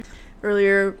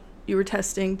earlier you were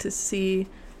testing to see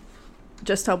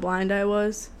just how blind I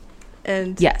was.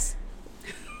 And yes,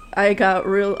 I got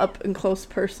real up and close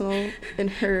personal in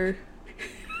her...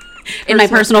 in my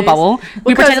personal bubble.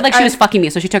 We pretended like she was fucking me,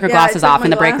 so she took her glasses off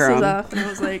in the break room. Off, and I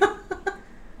was like...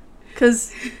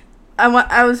 Because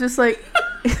I was just like...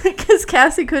 Because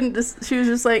Cassie couldn't just... She was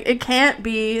just like, it can't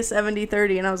be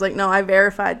 70-30. And I was like, no, I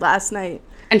verified last night.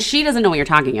 And she doesn't know what you're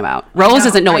talking about. Rose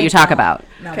doesn't know what you talk about.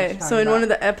 Okay, so in one of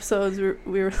the episodes, we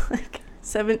were like,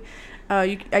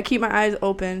 I keep my eyes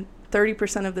open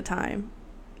 30% of the time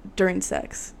during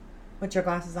sex. With your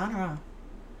glasses on or off?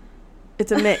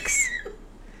 It's a mix.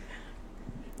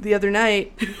 The other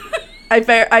night,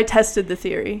 I tested the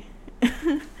theory.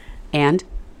 And?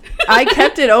 I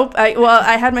kept it open.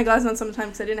 I had my glasses on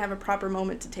sometimes because I didn't have a proper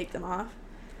moment to take them off.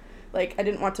 Like, I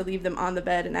didn't want to leave them on the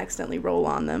bed and accidentally roll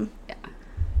on them. Yeah.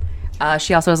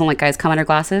 She also doesn't like guys come in her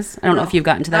glasses. I don't know if you've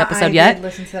gotten to that episode yet. I did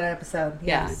listen to that episode.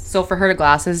 Yes. Yeah. So for her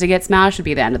glasses to get smashed would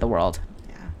be the end of the world.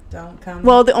 Yeah. Don't come.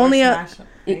 Well, the only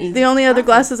other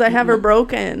glasses I have are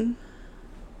broken.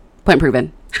 Point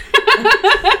proven.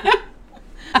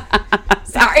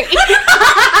 Sorry.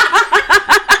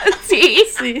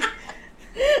 See.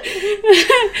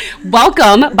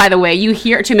 Welcome, by the way. You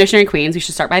hear to Missionary Queens. We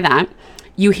should start by that.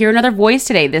 You hear another voice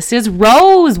today. This is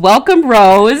Rose. Welcome,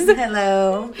 Rose.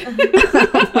 Hello.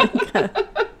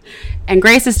 And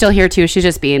Grace is still here, too. She's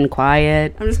just being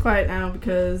quiet. I'm just quiet now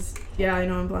because, yeah, I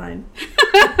know I'm blind.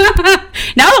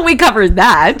 Now that we covered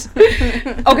that.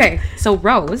 Okay, so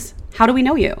Rose, how do we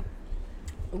know you?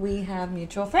 We have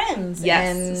mutual friends.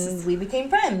 Yes. And we became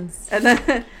friends. And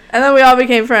then we all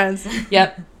became friends.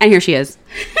 Yep. And here she is.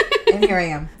 And here I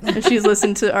am. And she's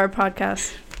listened to our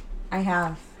podcast. I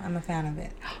have. I'm a fan of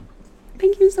it.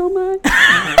 Thank you so much.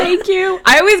 Thank you.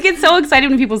 I always get so excited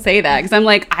when people say that because I'm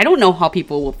like, I don't know how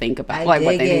people will think about what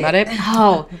they think about it.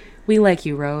 Oh, we like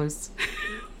you, Rose.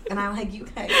 And I like you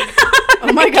guys.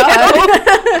 Oh my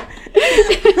God.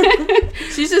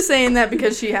 She's just saying that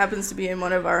because she happens to be in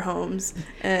one of our homes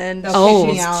and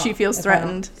she feels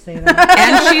threatened.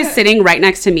 And she's sitting right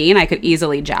next to me and I could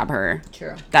easily jab her.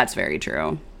 True. That's very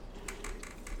true.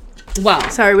 Well.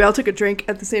 Sorry, we all took a drink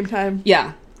at the same time.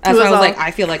 Yeah. That's why I was like,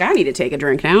 I feel like I need to take a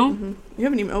drink now. Mm-hmm. You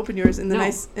haven't even opened yours in the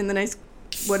nice,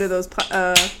 what are those,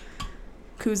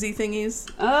 koozie thingies?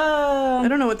 I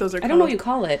don't know what those are called. I don't know what you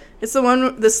call it. It's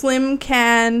the slim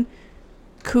can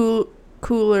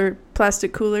cooler,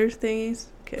 plastic cooler thingies.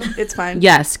 Okay, it's fine.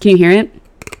 Yes. Can you hear it?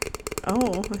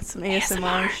 Oh, that's some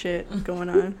ASMR shit going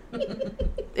on.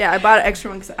 Yeah, I bought an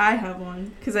extra one because I have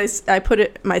one. Because I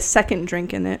put my second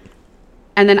drink in it.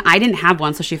 And then I didn't have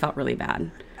one, so she felt really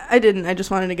bad. I didn't. I just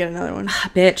wanted to get another one.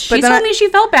 Bitch. She told me she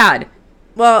felt bad.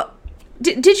 Well,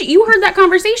 did you heard that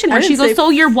conversation where she goes, so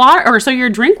your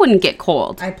drink wouldn't get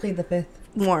cold? I plead the fifth.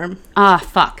 Warm. Ah,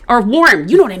 fuck. Or warm.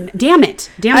 You know what I mean? Damn it.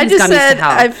 I just said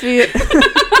I feel.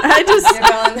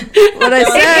 What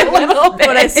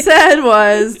I said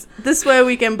was this way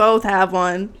we can both have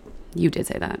one. You did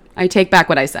say that. I take back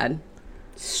what I said.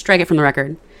 Strike it from the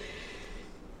record.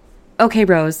 Okay,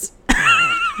 Rose.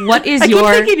 What is I keep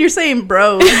thinking you're saying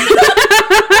bros.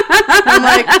 I'm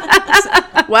like,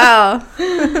 wow.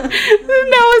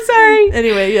 No, sorry.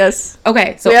 Anyway, yes.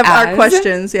 Okay, so we have our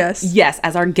questions, yes. Yes,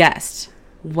 as our guest.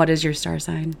 What is your star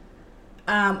sign?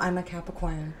 I'm a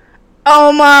Capricorn.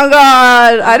 Oh my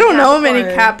God. I don't know many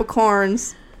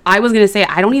Capricorns. I was going to say,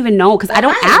 I don't even know because I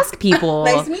don't ask people.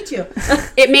 Nice to meet you.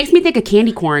 It makes me think of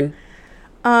candy corn.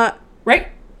 Right?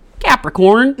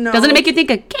 Capricorn. No. Doesn't it make you think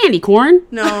of candy corn?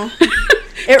 No.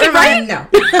 It reminds no.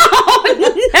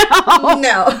 Oh,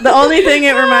 no. The only thing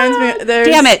it reminds me of,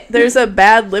 damn it. There's a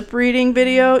bad lip reading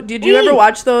video. Did you ever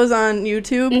watch those on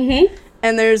YouTube? Mm-hmm.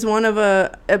 And there's one of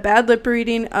a bad lip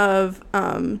reading of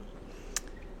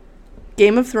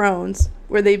Game of Thrones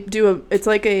where they do it's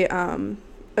like a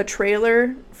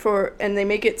trailer for, and they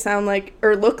make it sound like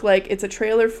or look like it's a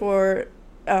trailer for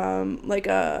like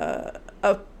a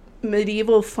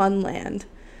medieval funland.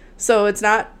 So it's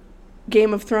not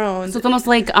Game of Thrones. So it's almost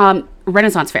like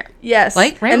Renaissance Fair. Yes.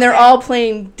 Like, right? And they're all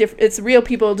playing it's real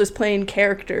people just playing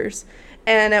characters.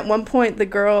 And at one point the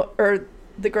girl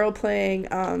playing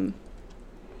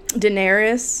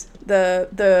Daenerys,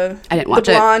 the I didn't watch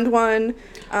the blonde one.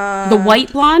 The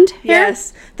white blonde hair?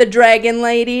 Yes. The dragon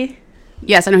lady.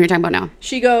 Yes, I know who you're talking about now.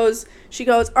 She goes,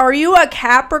 "Are you a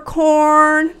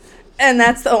Capricorn?" And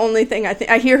that's the only thing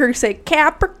I hear her say,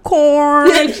 Capricorn.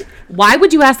 Why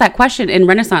would you ask that question in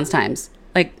Renaissance times?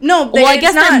 Like, no, well, I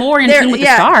guess they're more in tune with the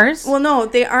stars. Well, no,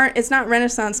 they aren't. It's not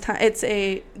Renaissance time.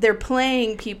 They're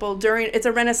playing people it's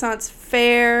a Renaissance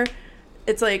fair.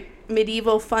 It's like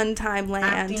medieval fun time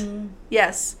land. Acting.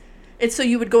 Yes. It's so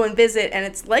you would go and visit, and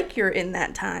it's like you're in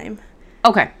that time.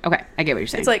 Okay. I get what you're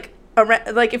saying. It's like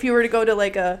like if you were to go to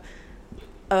like a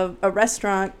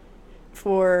restaurant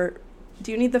for.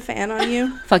 Do you need the fan on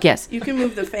you? Fuck yes. You can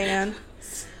move the fan.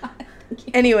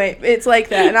 Anyway, it's like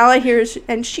that, and all I hear is,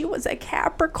 and she was a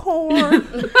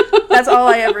Capricorn. That's all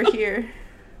I ever hear.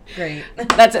 Great.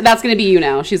 That's gonna be you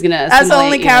now. She's gonna. That's the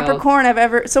only Capricorn I've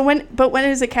ever. So when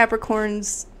is a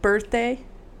Capricorn's birthday?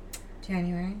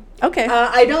 January. Okay.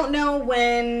 I don't know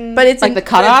when. But it's like the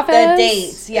cutoff the is?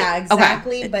 dates. Yeah,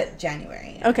 exactly. Okay. But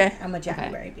January. Okay. I'm a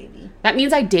January baby. That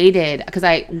means I dated because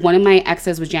one of my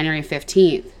exes was January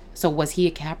 15th. So was he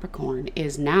a Capricorn?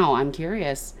 I'm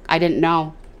curious. I didn't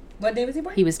know. What day was he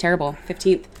born? He was terrible.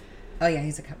 15th. Oh yeah,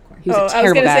 he's a Capricorn. He was a I was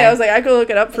terrible gonna guy. say, I was like, I could look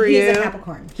it up for He's you. a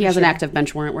Capricorn. He has an active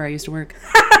bench warrant where I used to work.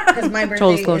 Because my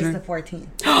birthday disclosure. is the 14th.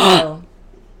 So,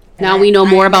 Now we know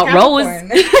more about Rose.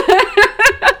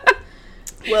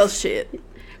 Well, shit.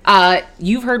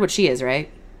 You've heard what she is,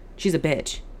 right? She's a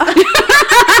bitch.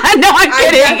 No, I'm I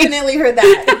kidding. definitely heard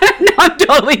that. No, I'm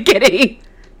totally kidding.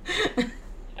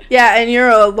 Yeah, and you're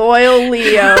a loyal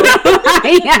Leo.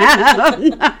 I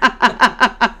am.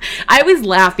 I always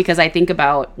laugh because I think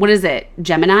about, what is it?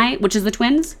 Gemini, which is the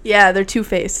twins? Yeah, they're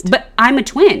two-faced. But I'm a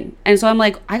twin. And so I'm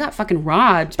like, I got fucking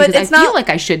robbed But because it's I feel not- like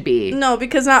I should be. No,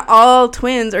 because not all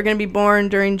twins are going to be born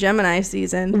during Gemini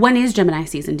season. When is Gemini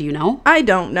season? Do you know? I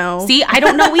don't know. See, I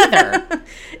don't know either.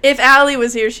 If Allie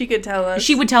was here, she could tell us.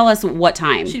 She would tell us what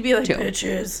time. She'd be like, too.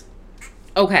 bitches.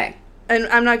 Okay. And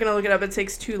I'm not going to look it up. It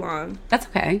takes too long. That's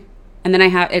okay. And then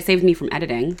it saves me from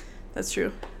editing. That's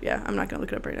true. Yeah, I'm not going to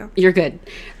look it up right now. You're good.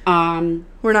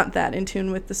 We're not that in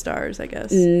tune with the stars, I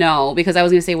guess. No, because I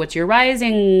was going to say, what's your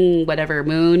rising, whatever,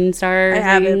 moon star? I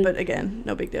have thing? it, but again,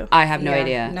 no big deal. I have no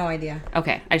idea. No idea.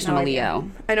 Okay, I just know No I'm a idea.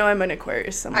 Leo. I know I'm an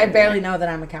Aquarius somewhere. I barely know that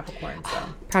I'm a Capricorn. So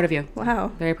Proud of you.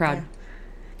 Wow. Very proud. Yeah.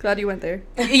 Glad you went there.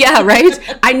 Yeah, right?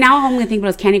 Now I'm going to think about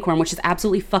is candy corn, which is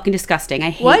absolutely fucking disgusting. I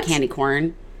hate What? candy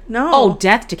corn. No. Oh,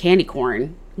 death to candy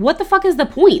corn. What the fuck is the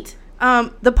point?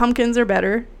 The pumpkins are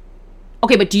better.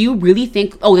 Okay, but do you really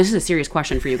think... Oh, this is a serious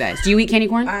question for you guys. Do you eat candy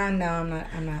corn? no,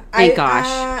 I'm not. Thank gosh.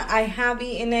 I have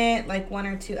eaten it, like one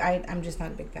or two. I'm just not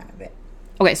a big fan of it.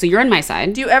 Okay, so you're on my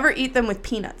side. Do you ever eat them with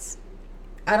peanuts?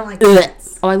 I don't like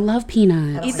peanuts. Oh, I love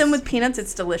peanuts. Eat them with peanuts,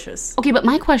 it's delicious. Okay, but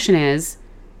my question is...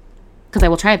 Because I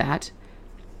will try that.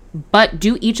 But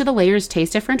do each of the layers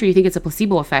taste different, or you think it's a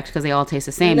placebo effect because they all taste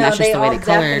the same? No, That's just they the way all they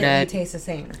colored definitely it. taste the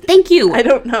same. Thank you. I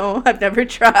don't know. I've never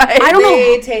tried. I don't know.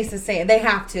 They taste the same. They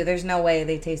have to. There's no way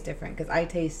they taste different because I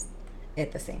taste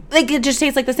it the same. Like, it just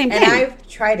tastes like the same thing. And I've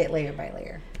tried it layer by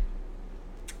layer.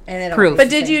 And it all Proof. tastes But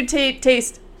the did same. you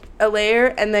taste a layer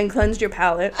and then cleansed your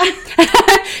palate?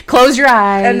 Close your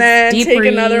eyes. And then deep take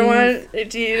breathe. another one?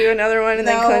 Do you do another one and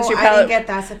then cleanse your I palate? didn't get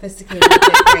that sophisticated with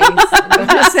it, Grace. I'm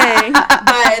just saying.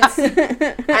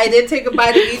 But I did take a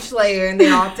bite of each layer and they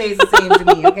all taste the same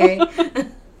to me, okay?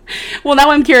 Well, now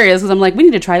I'm curious because I'm like, we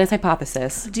need to try this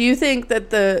hypothesis. Do you think that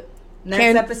the...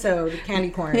 Next episode, candy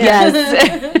corn.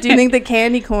 Yes. Do you think the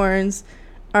candy corns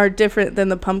are different than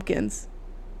the pumpkins?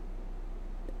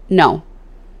 No.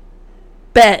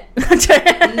 Bet.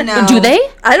 No. Do they?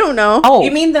 I don't know. Oh.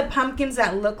 You mean the pumpkins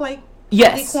that look like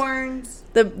Yes. candy corns?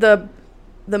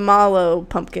 The mallow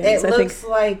pumpkins, It I think. looks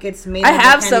like it's made I of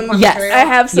have the some. candy corn Yes. material. I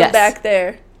have some Yes. back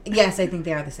there. Yes, I think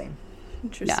they are the same. Yeah.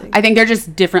 Interesting. I think they're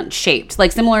just different shaped.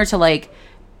 Like similar to like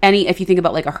if you think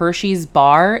about like a Hershey's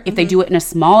bar, if they do it in a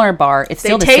smaller bar, it's They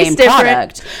still the taste same different.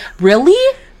 product.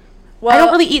 Really? Well, I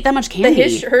don't really eat that much the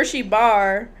candy. Hershey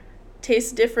bar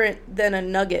tastes different than a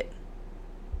nugget.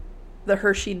 The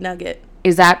Hershey nugget.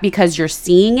 Is that because you're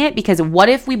seeing it? Because what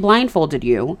if we blindfolded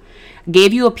you,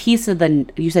 gave you a piece of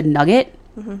you said nugget,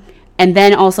 and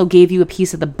then also gave you a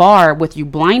piece of the bar with you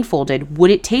blindfolded? Would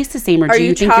it taste the same, or Are do you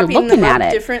you think you're chopping looking them at up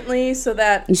it? differently so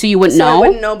that So you wouldn't I know?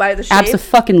 wouldn't know by the shape?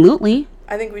 Absolutely.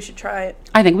 I think we should try it.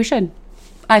 I think we should.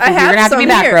 I think I you're have gonna have to be some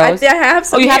back, here. Rose. I have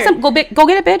some Oh, you have here. some? Go get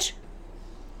it, bitch.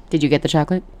 Did you get the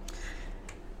chocolate?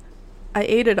 I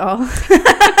ate it all.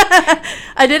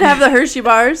 I did have the Hershey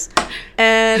bars,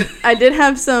 and I did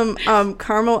have some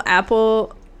caramel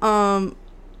apple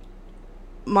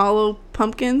mallow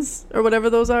pumpkins or whatever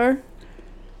those are.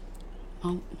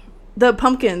 Oh. The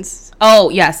pumpkins. Oh,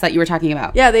 yes, that you were talking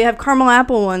about. Yeah, they have caramel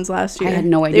apple ones last year. I had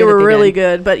no idea They that were they really did.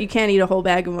 good, but you can't eat a whole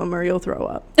bag of them or you'll throw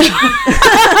up.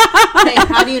 Hey,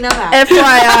 how do you know that?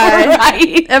 FYI.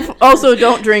 Right. Also,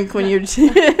 don't drink when you're...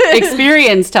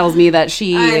 Experience tells me that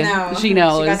she I know. she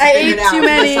knows. got I figured ate out too with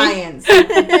the many. Science.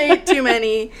 I ate too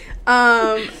many.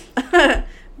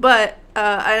 But,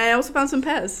 and I also found some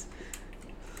Pez.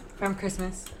 From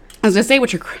Christmas. I was gonna say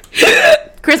what your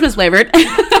Christmas flavored. No,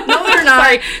 they're not.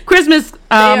 Sorry, Christmas. They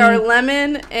are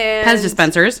lemon and Pez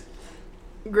dispensers.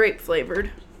 grape flavored.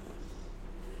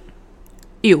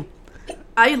 Ew.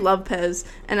 I love Pez,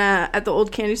 and at the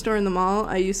old candy store in the mall,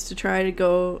 I used to try to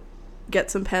go get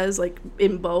some Pez like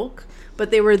in bulk, but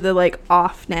they were the like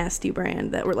off nasty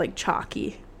brand that were like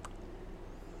chalky.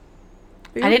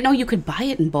 I didn't know you could buy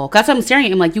it in bulk. That's what I'm staring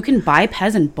at. I'm like, you can buy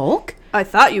Pez in bulk? I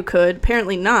thought you could.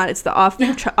 Apparently not. It's the off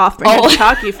brand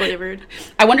chalky flavored.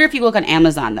 I wonder if you look on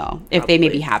Amazon though, if Probably. they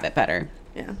maybe have it better.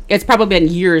 Yeah. It's probably been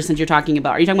years since you're talking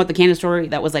about. Are you talking about the candy store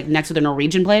that was like next to the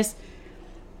Norwegian place?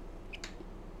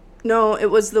 No, it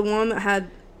was the one that had.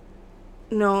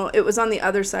 No, it was on the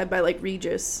other side by like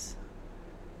Regis.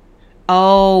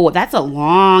 Oh, that's a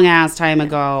long ass time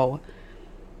ago.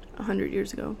 100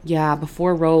 years ago. Yeah,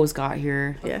 before Rose got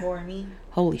here. Before me.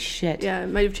 Holy shit. Yeah, it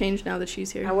might have changed now that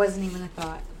she's here. I wasn't even a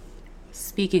thought.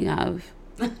 Speaking of,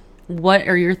 what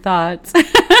are your thoughts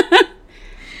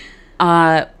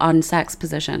on sex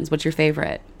positions? What's your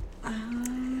favorite?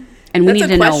 And we That's need a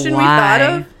to know question we why. thought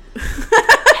of?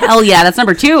 Hell yeah, that's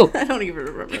number 2. I don't even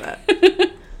remember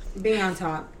that. Being on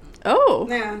top. Oh.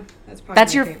 Yeah, that's probably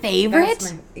That's my your favorite?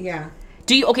 That's yeah.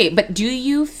 Do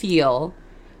you feel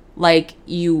like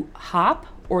you hop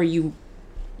or you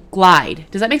glide?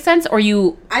 Does that make sense? Or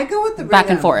you I go with the back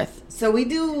rhythm. and forth? So we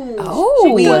do.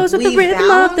 Oh. She goes with the rhythm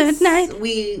of the night.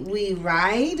 We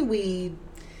ride. We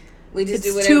just It's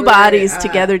do whatever. two bodies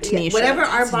together, Tanisha. Whatever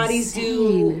our That's bodies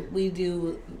do, we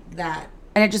do that,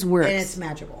 And it just works. and it's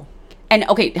magical. And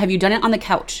okay, have you done it on the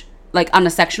couch? Like on a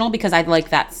sectional? Because I like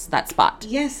that spot.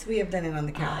 Yes, we have done it on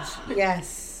the couch.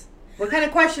 Yes. What kind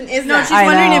of question is No, that? she's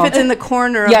wondering know. if it's in the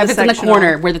corner of Yeah, the if it's in the sectional.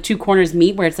 corner where the two corners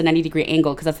meet, where it's a 90-degree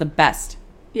angle, because that's the best.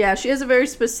 Yeah, she has a very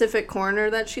specific corner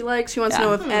that she likes. She wants to Yeah.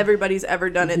 know if everybody's ever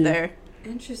done it there.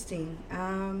 Interesting.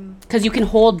 Because you can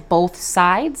hold both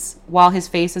sides while his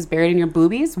face is buried in your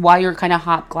boobies while you're kind of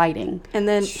hop gliding. And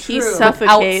then he True.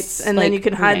 suffocates, Without, and then like, you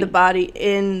can hide the moving. body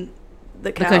in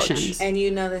the couch. cushions. And you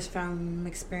know this from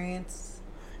experience.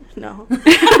 No. How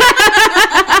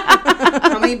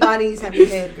many bodies have you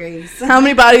hid, Grace? How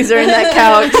many bodies are in that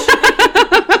couch?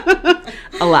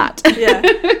 A lot. Yeah.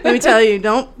 Let me tell you,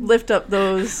 don't lift up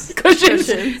those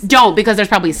cushions. Don't, because there's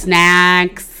probably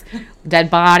snacks, dead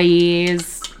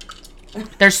bodies.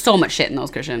 There's so much shit in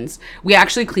those cushions. We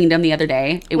actually cleaned them the other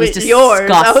day. It was Wait, disgusting. yours.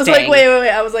 I was like, wait.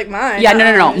 I was like, mine. Yeah, no,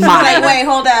 Like, mine. wait,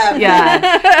 hold up.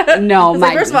 Yeah. No, I was mine.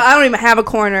 like, first of all, I don't even have a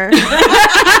corner.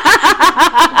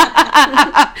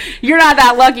 You're not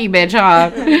that lucky, bitch,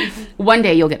 huh? One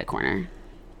day you'll get a corner.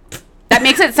 That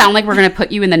makes it sound like we're going to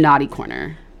put you in the naughty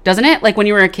corner. Doesn't it? Like when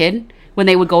you were a kid, when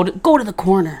they would go to the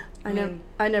corner.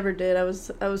 I never did. I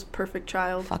was perfect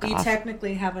child. Fuck You off.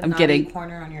 technically have a I'm naughty kidding.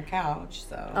 corner on your couch,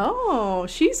 so. Oh,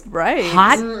 she's right.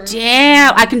 Hot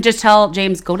damn. I can just tell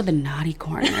James, go to the naughty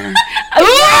corner.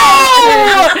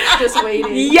 Ooh! Just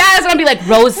waiting. Yes, I'm going to be like,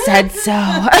 Rose said so.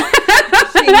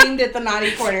 She named it the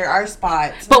naughty corner, our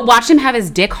spot. But watch him have his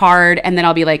dick hard, and then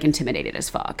I'll be like intimidated as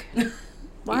fuck.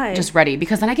 Why? Just ready.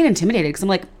 Because then I get intimidated because I'm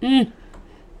like,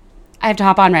 I have to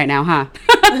hop on right now, huh?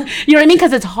 You know what I mean?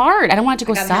 Because it's hard. I don't want it to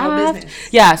go gotta handle soft. business.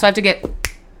 Yeah, so I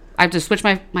have to switch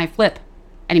my flip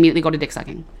and immediately go to dick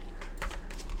sucking.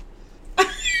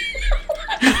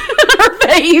 Her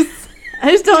face.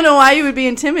 I just don't know why you would be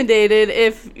intimidated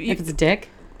if If it's a dick.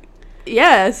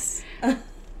 yes,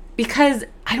 Because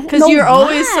I don't know because you're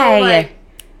always so why. like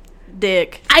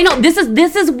dick. I know this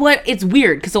is what it's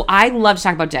weird because so I love to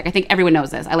talk about dick. I think everyone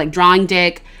knows this. I like drawing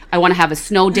dick. I want to have a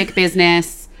snow dick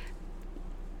business.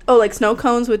 Oh, like snow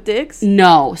cones with dicks?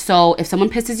 No. So if someone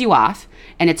pisses you off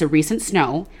and it's a recent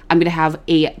snow, I'm going to have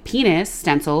a penis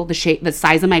stencil the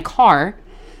size of my car,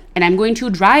 and I'm going to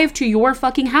drive to your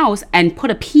fucking house and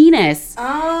put a penis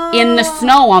in the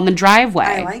snow on the driveway.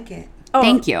 I like it. Oh,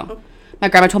 Thank you. My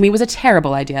grandma told me it was a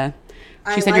terrible idea.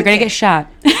 She said, like you're going to it. get shot.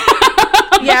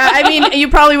 Yeah, I mean, you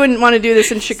probably wouldn't want to do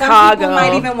this in Some Chicago. people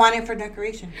might even want it for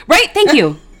decoration. Right? Thank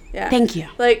you. Yeah. Thank you.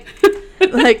 Like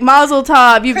Mazel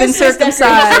Tov, you've been Christmas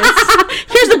circumcised.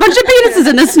 Here's a bunch of penises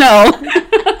in the snow.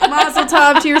 Mazel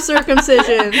Tov to your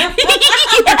circumcision. Yes!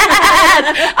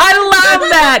 I love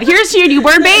that. Here's your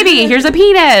newborn baby. Here's a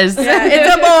penis. Yeah,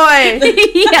 it's a boy.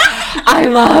 Yeah, I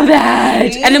love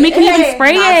that. And then we can even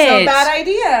spray not it. so bad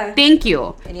idea. Thank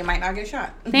you. And you might not get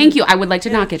shot. Thank you. I would like to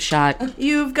not get shot.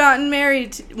 You've gotten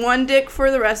married. One dick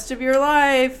for the rest of your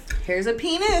life. Here's a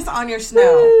penis on your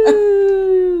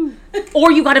snow.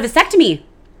 Or you got a vasectomy,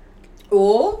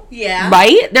 Oh, yeah.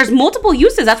 right? There's multiple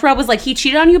uses. That's where I was like, he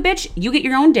cheated on you, bitch. You get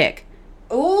your own dick.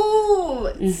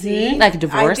 Ooh, see, like a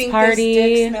divorce party.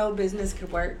 This dick smell business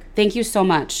could work. Thank you so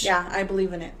much. Yeah, I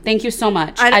believe in it. Thank you so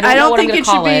much. I don't know what I'm think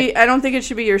gonna call it. I don't think it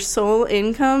should be your sole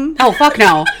income. Oh fuck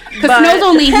no! Because Snow's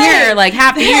only here like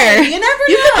half the year. You never know.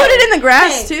 You could put it in the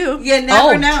grass too. You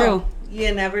never know. True.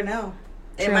 You never know.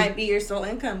 It True. might be your sole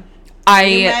income. I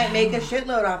You might make a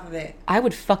shitload off of it. I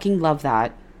would fucking love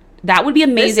that. That would be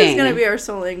amazing. This is gonna be our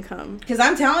sole income. Because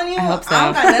I'm telling you, I hope so.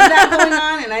 don't got none of that going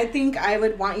on, and I think I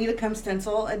would want you to come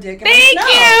stencil a dick. Thank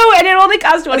you, and it only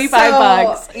costs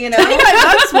 $25. You know,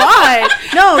 $25? Why?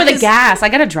 No, For the gas, I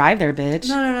gotta drive there, bitch.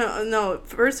 No.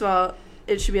 First of all,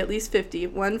 it should be at least 50.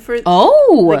 One for the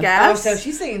Oh, gas. so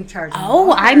she's saying charge.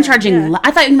 Oh, I'm charging. Yeah. I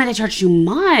thought you meant I charged you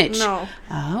much. No.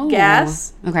 Oh.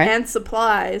 Gas. Okay. And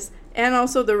supplies. And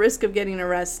also the risk of getting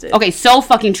arrested. Okay, so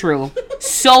fucking true.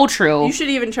 So true. You should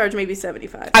even charge maybe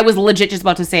 75. I was legit just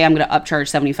about to say I'm going to upcharge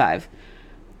 75.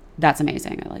 That's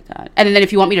amazing. I like that. And then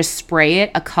if you want me to spray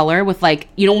it a color with like,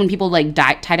 you know when people like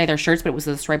tie-dye their shirts, but it was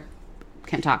a stripe,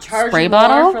 can't talk, Charge spray more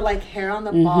bottle? for like hair on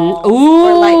the balls. Ooh.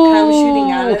 Or like cum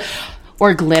shooting out of.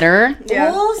 Or glitter.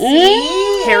 Yeah. Ooh,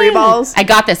 see? Hairy balls. I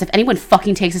got this. If anyone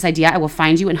fucking takes this idea, I will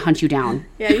find you and hunt you down.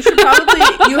 Yeah, you should probably...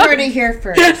 You heard it here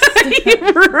first.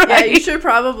 Right. Yeah, you should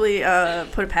probably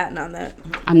put a patent on that.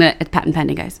 It's patent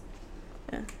pending, guys.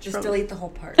 Yeah, Just probably. delete the whole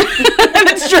part.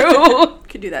 That's true.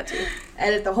 Could do that too.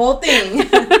 Edit the whole thing.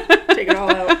 Take it all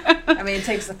out. I mean, it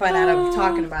takes the fun out of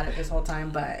talking about it this whole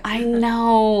time, but... I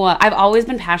know. I've always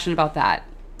been passionate about that.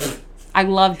 I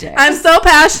loved it. I'm so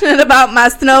passionate about my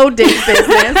snow dick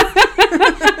business.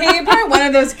 Hey, you're probably one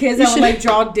of those kids that would like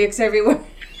draw dicks everywhere.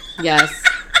 Yes.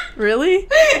 Really?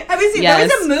 Have you seen? Yes.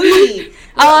 There was a movie.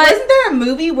 Wasn't there a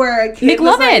movie where a kid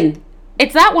was McLovin. like,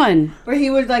 It's that one. where he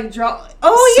would like draw?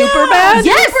 Oh yeah, Superbad?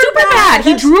 Yes, Superbad.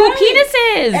 He That's drew right.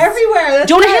 penises. Everywhere. That's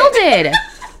Jonah right. Hill did.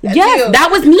 That's Yes, you. that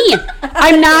was me.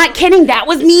 I'm not kidding. That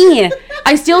was me.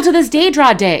 I still to this day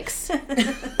draw dicks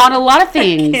on a lot of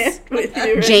things. With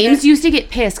you right James used to get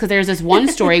pissed because there's this one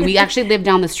story. We actually lived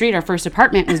down the street. Our first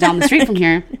apartment was down the street from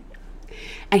here.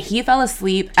 And he fell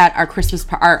asleep at our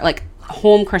our like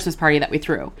home Christmas party that we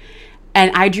threw.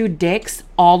 And I drew dicks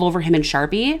all over him in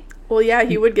Sharpie. Well, yeah,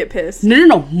 he would get pissed.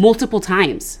 No, multiple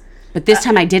times. But this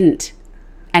time I didn't.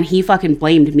 And he fucking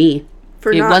blamed me.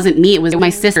 For It not- wasn't me, it was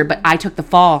my sister, but I took the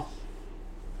fall.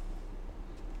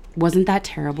 Wasn't that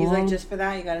terrible? He's like, just for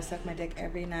that, you gotta suck my dick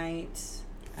every night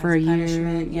for a as year.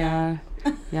 punishment. Yeah.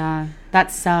 Yeah.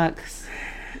 That sucks.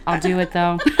 I'll do it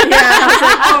though. Yeah, I was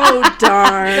like, oh,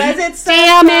 darn. Does it suck?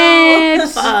 Damn it.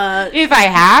 Fuck. If I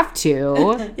have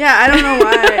to. Yeah, I don't know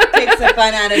why. Takes the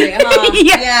fun out of it, huh?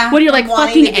 Yeah. When you're like, I'm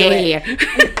wanting fucking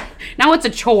to do A. Now it's a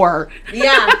chore.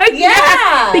 Yeah.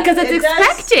 Yeah. Because it's It does.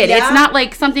 expected. Yeah. It's not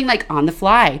like something like on the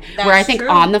fly. Where I That's think true.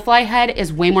 on the fly head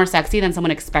is way more sexy than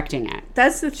someone expecting it.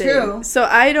 That's the thing. True. So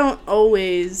I don't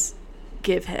always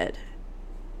give head.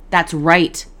 That's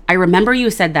right. I remember you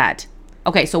said that.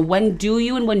 Okay, so when do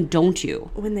you and when don't you?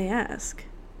 When they ask.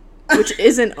 Which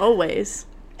isn't always.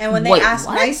 And when they Wait, ask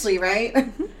what? nicely, right?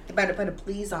 They better put a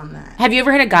please on that. Have you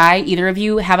ever had a guy, either of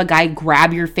you, have a guy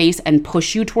grab your face and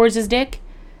push you towards his dick?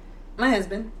 My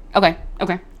husband. Okay.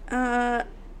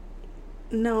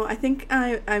 No, I think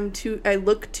I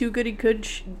look too goody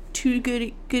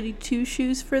two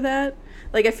shoes for that.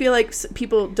 Like, I feel like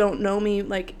people don't know me,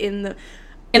 like, in the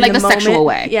the sexual moment.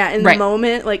 way. Yeah, in Right. the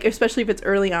moment, like, especially if it's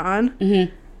early on.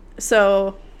 Mm-hmm.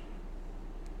 So,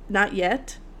 not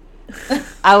yet.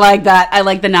 I like that. I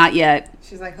like the not yet.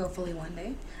 She's like, hopefully one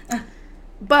day.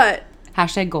 But,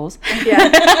 Hashtag goals. yeah,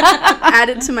 add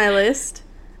it to my list.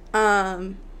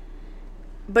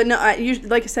 But no,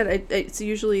 like I said, it's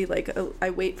usually like I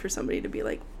wait for somebody to be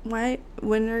like, "Why?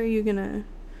 When are you gonna?"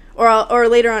 Or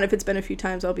later on, if it's been a few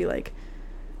times, I'll be like,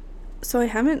 "So I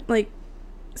haven't like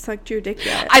sucked your dick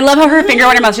yet." I love how her finger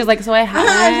on her mouth. She's like, so I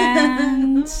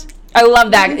haven't. I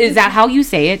love that. Is that how you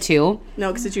say it too?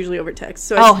 No, because it's usually over text.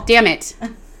 So Oh, damn it.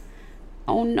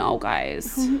 Oh no, guys.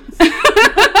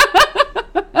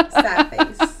 Sad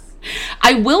face.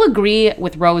 I will agree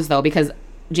with Rose though, because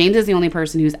James is the only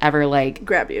person who's ever like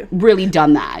grab you. really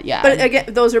done that. Yeah. But again,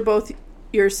 those are both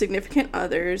your significant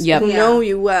others Yep. who Yeah. know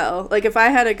you well. Like if I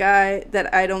had a guy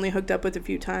that I'd only hooked up with a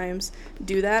few times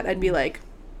do that, I'd be like,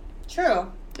 True.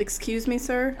 "Excuse me,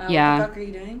 sir." Yeah. What the fuck are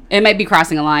you doing? It might be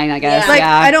crossing a line, I guess. Yeah. Like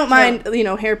Yeah. I don't mind,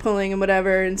 hair pulling and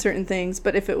whatever and certain things,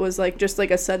 but if it was like just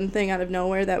like a sudden thing out of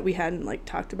nowhere that we hadn't like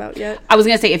talked about yet. I was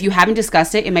gonna say, if you haven't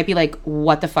discussed it, it might be like,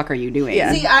 what the fuck are you doing?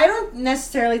 Yeah. See, I don't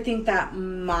necessarily think that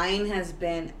mine has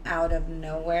been out of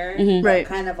nowhere. Mhm. But Right.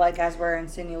 kind of like as we're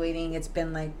insinuating, it's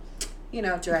been like,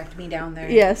 direct me down there.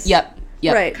 Yes. Yep.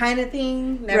 Yep. Right. kind of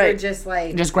thing. Never Right. just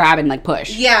like Just grab and like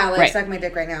push. yeah, like Right. suck my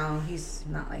dick right now. He's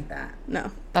not like that.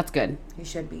 No. That's good. He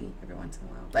should be every once in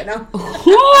a while, but no.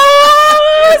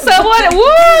 Someone,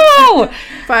 woo!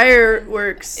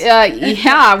 Fireworks.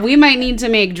 Yeah, we might need to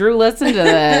make Drew listen to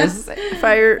this.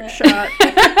 Fire shot.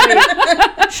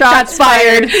 Wait. Shots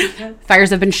fired. Fires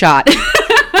have been shot.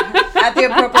 At the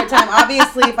appropriate time.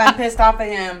 Obviously, if I'm pissed off at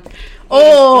him.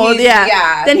 Oh, he's-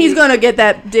 yeah. Then he's going to get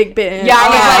that dick bit in. Yeah,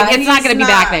 Yeah, like, it's not he's going to be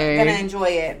back there. Gonna enjoy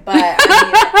it, but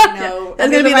I mean, you know, That's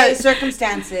under gonna the be right the-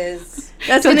 circumstances.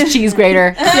 That's So going it's to... cheese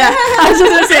grater. Yeah, I was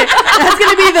just going to say, that's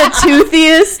going to be the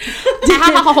toothiest.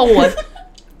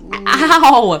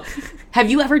 Ow! Have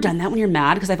you ever done that when you're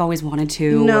mad? Because I've always wanted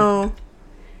to. No.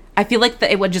 I feel like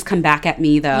it would just come back at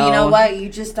me, though. You know what? You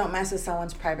just don't mess with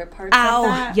someone's private parts. Ow! Like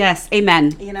that. Yes,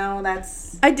 amen. You know,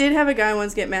 that's. I did have a guy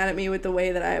once get mad at me with the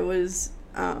way that I was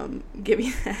giving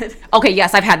head. Okay,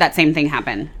 yes, I've had that same thing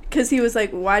happen. Because he was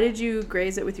like, why did you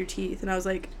graze it with your teeth? And I was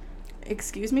like,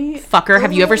 excuse me? Fucker,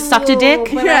 have you ever sucked a dick?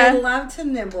 But Yeah. I love to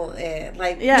nibble it.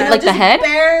 Like, Yeah. you know, Like the just head?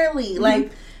 barely.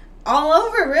 Like, all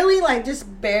over, really. Like,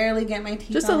 just barely get my teeth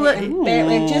Just on a it. little- And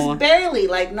barely, Ooh. just barely.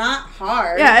 Like, not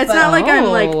hard. Yeah, it's but, not like I'm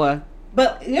like... Oh.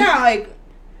 But, yeah, like...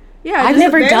 Yeah, I've just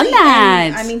never done barely, that.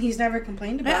 and, I mean, he's never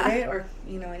complained about Yeah. it or,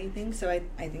 you know, anything. So, I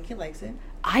think he likes it.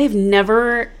 I have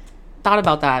never thought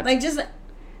about that. Like, just...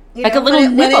 You Like know, a little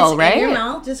when nibble, it's right? in your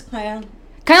mouth, just kind of...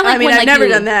 Kind of like I mean, when, I've like, never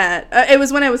you- done that. It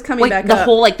was when I was coming Like back the up.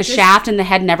 whole, like the Just- shaft and the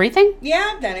head and everything?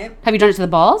 Yeah, I've done it. Have you done it to the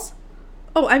balls?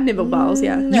 Oh, I've nibbled balls,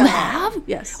 yeah. No. You have?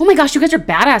 Yes. Oh my gosh, you guys are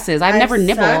badasses. I've I've never sucked.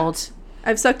 nibbled.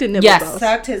 I've sucked and nibbled Yes. balls.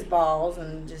 Sucked his balls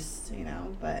and just, you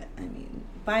know, but, I mean,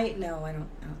 bite? No, I don't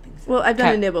think so. Well, I've done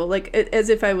Okay. a nibble, like, as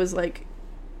if I was, like,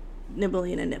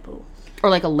 nibbling a nipple. Or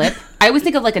like a lip. I always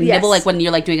think of like a Yes. nibble, like when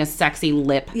you're like doing a sexy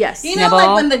lip. Yes. You know,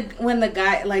 Nibble. like when the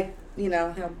guy, like, you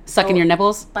know, he'll Sucking go your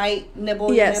nipples? bite,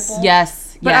 nibble, Yes. your nipple.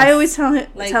 Yes. But yes. I always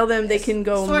Like, tell them they it's can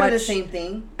go sort much... of the same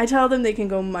thing. I tell them they can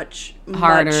go much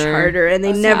Harder. harder, and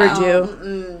they never Oh,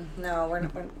 do. No, we're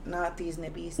not these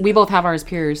nippies. We both have ours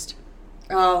pierced.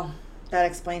 Oh, that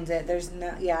explains it. There's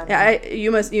no, yeah. Yeah,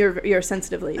 you're a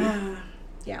sensitive lady.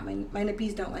 Yeah, my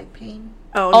nippies don't like pain.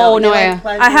 Oh, no, They I- like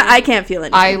pleasure. I can't feel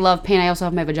anything. I love pain. I also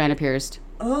have my vagina pierced.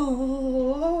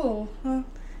 Oh, huh.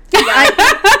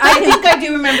 I think I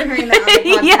do remember hearing that on the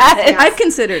podcast. Yes. I've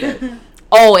considered it.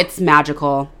 Oh, it's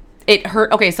magical. It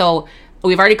hurt. Okay, so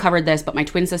we've already covered this, but my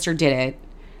twin sister did it.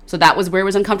 So that was where it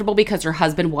was uncomfortable because her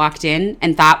husband walked in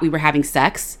and thought we were having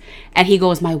sex. And he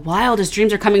goes, my wildest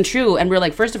dreams are coming true. And we're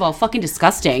like, first of all, fucking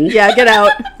disgusting. Yeah, get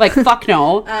out. Like, fuck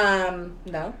no.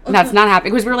 No. That's not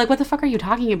happening. Because we were like, what the fuck are you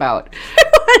talking about?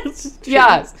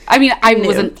 Yeah. I mean, I New.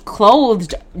 wasn't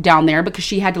clothed down there because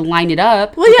she had to line it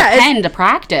up Well, with yeah, a pen to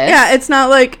practice. Yeah, it's not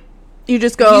like you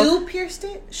just go. You pierced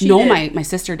it? She No, did. my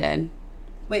sister did.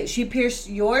 Wait, she pierced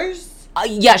yours?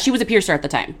 Yeah, she was a piercer at the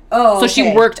time. Oh, So she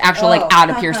okay. worked actually like Oh. at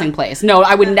a piercing place. No,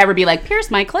 I would never be like, pierce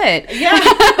my clit. Yeah.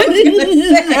 I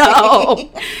was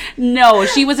gonna say. No,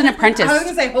 she was an apprentice. I was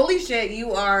gonna say, holy shit,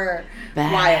 you are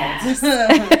Badass.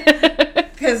 wild.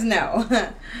 Because no.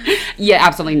 Yeah,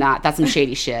 absolutely not. That's some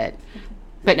shady shit.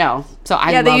 But no, so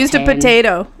I Yeah, they love used pain. a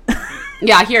potato.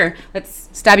 Yeah, here, let's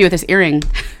stab you with this earring.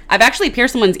 I've actually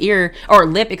pierced someone's ear or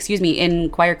lip, excuse me,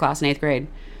 in choir class in 8th grade.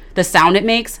 The sound it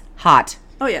makes, hot.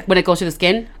 Oh yeah, When it goes through the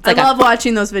skin, it's I like love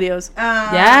watching those videos.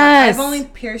 Yes. I've only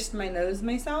pierced my nose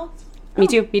myself. Me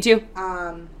too.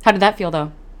 How did that feel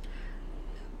though?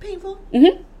 Painful.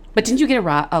 But didn't you get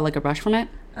like a rush from it?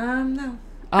 No.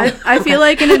 Oh. I feel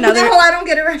like in another No, I don't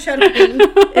get a rush out of pain.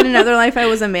 in another life I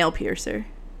was a male piercer.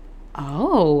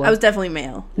 Oh. I was definitely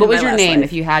male. What in was my your last name life.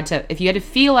 if you had to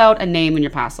feel out a name in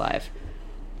your past life?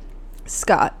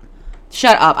 Scott.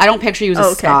 Shut up. I don't picture you as a Oh,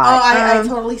 okay. Scott. Oh, I Um,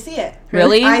 totally see it.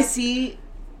 Really? I see,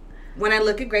 when I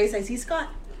look at Grace, I see Scott.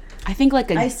 I think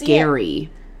like a I see Gary.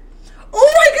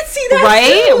 Oh, I could see that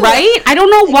Right? too. Right? I don't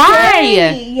know why.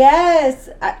 Gary, yes.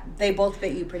 They both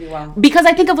fit you pretty well. Because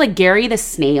I think of like Gary the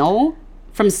snail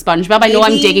from SpongeBob. I know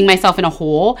I'm Maybe. digging myself in a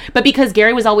hole, but because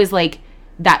Gary was always like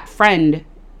that friend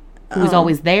who was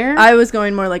always there. I was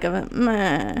going more like a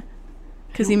meh,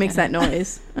 because he makes that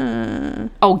noise.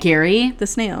 Oh, Gary? The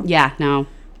snail. Yeah, no.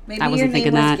 Maybe I wasn't your name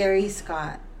thinking was that. Gary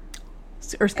Scott.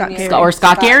 Or Scott And Carey. your- Or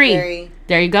Scott Gary.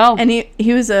 There you go. And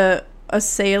he was a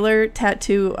sailor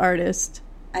tattoo artist.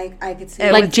 I could see Yeah,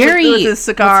 it. like with- Jerry. with his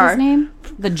cigar. What's his name?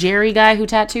 The Jerry guy who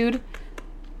tattooed?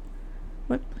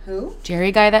 Who?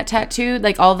 Jerry guy that tattooed?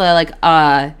 Like all the like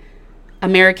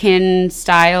American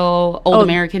style, old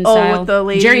American style. with the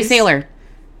ladies. Jerry Sailor.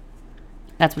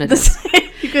 That's what it is.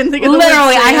 You couldn't think of the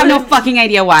Literally, word I have no sailor? fucking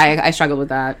idea why I struggled with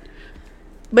that.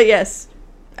 But yes,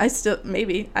 I still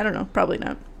maybe I don't know, probably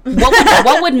not.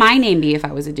 What would my name be if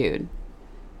I was a dude?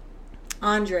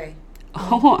 Andre.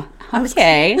 Oh,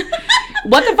 okay.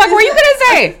 What the fuck were you gonna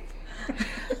say?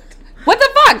 What the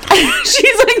fuck?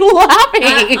 She's like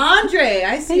laughing. Andre.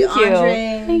 I see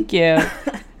Andre. Thank you.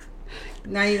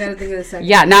 Now you gotta think of the second.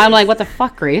 Yeah, now I'm like, what the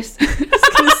fuck, Grace? I was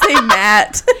gonna say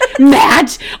Matt.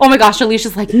 Matt? Oh my gosh,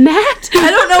 Alicia's like, Matt?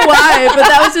 I don't know why, but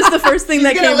that was just the first thing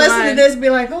that came to mind. She's gonna listen to this and be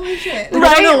like, holy shit. I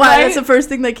don't know why. That's the first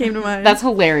thing that came to mind. That's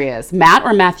hilarious. Matt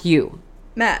or Matthew?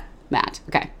 Matt.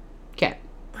 Okay.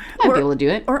 Might be able to do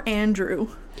it. Or Andrew.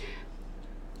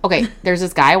 Okay, there's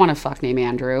this guy I want to fuck named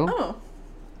Andrew. Oh.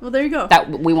 Well, there you go. That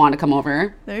we want to come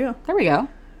over. There you go. There we go.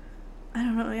 I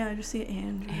don't know. Yeah, I just see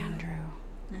Andrew.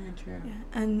 Yeah.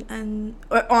 And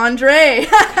Andre. Yes.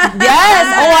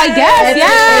 Oh, I guess.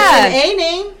 Yeah. It's an A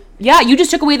name. Yeah, you just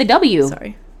took away the W.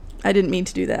 Sorry. I didn't mean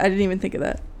to do that. I didn't even think of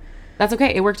that. That's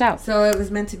okay. It worked out. So it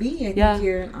was meant to be. I think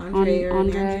you're an Andre or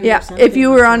an Andrew. Yeah. Or If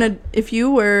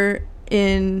you were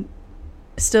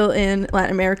still in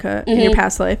Latin America in your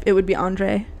past life, it would be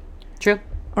Andre. True.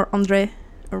 Or Andre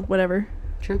or whatever.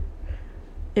 True.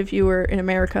 If you were in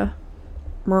America,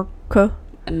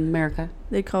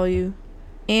 they'd call you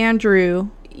Andrew.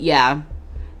 Yeah.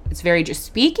 It's very just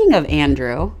speaking of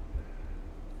Andrew,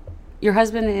 your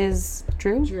husband is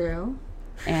Drew.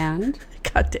 And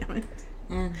God damn it.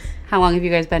 And how long have you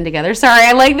guys been together? Sorry,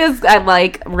 I like this. I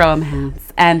like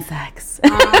romance and sex.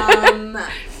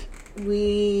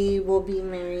 we will be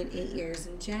married 8 years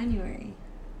in January.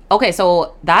 Okay,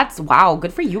 so that's wow.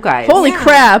 Good for you guys. Holy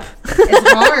crap.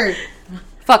 It's hard.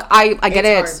 Fuck, I get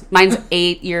It's it. hard. Mine's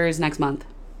 8 years next month.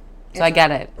 So I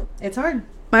get it. It's hard.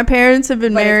 My parents have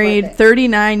been But it's worth married it.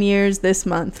 39 years this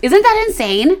month. Isn't that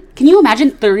insane? Can you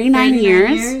imagine 39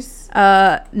 years? Next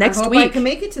I hope week. I can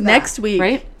make it to that. Next week.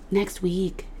 Right? Next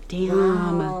week.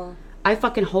 Damn. Wow. I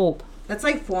fucking hope. That's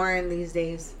like foreign these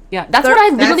days. Yeah, that's what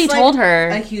I literally That's told like her.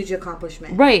 A huge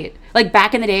accomplishment. Right. Like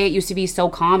back in the day, it used to be so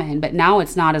common, but now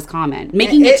it's not as common.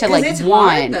 Making it to 'cause like it's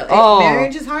one. Hard,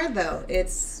 marriage is hard though.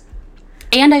 It's.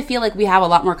 And I feel like we have a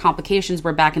lot more complications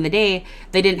where back in the day,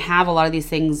 they didn't have a lot of these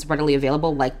things readily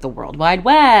available, like the World Wide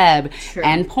Web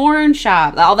and porn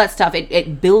shop, all that stuff.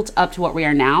 It built up to what we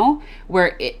are now,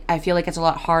 where I feel like it's a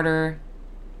lot harder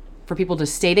for people to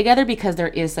stay together because there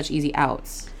is such easy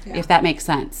outs, if that makes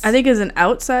sense. I think as an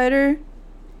outsider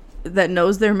that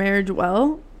knows their marriage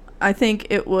well, I think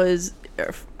it was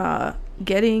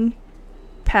getting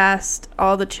past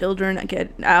all the children,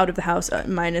 get out of the house,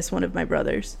 minus one of my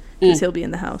brothers, because he'll be in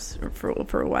the house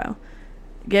for a while.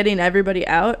 Getting everybody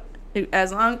out,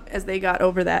 as long as they got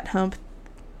over that hump,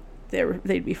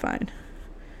 they'd be fine.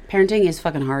 Parenting is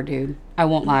fucking hard, dude. I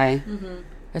won't lie.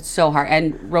 It's so hard.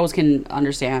 And Rose can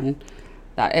understand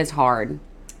that it's hard.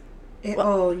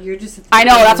 You're just at the I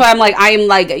know, beginning. that's why I'm like, I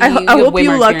hope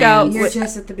you luck out. You're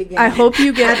just at the beginning. I hope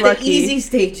you get at lucky. the easy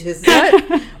stages.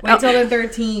 Wait till they're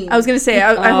 13. I was going to say,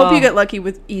 I hope you get lucky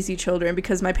with easy children,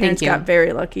 because my parents got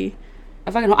very lucky.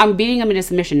 I'm beating them into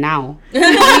submission now.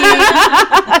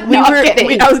 I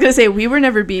was going to say, we were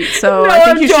never beat, so No,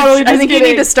 I think you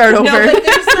need to start over. No, but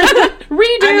there's like,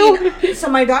 Redo. so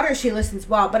my daughter, she listens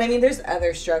well, but I mean, there's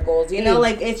other struggles, you know,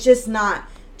 like it's just not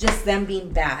just them being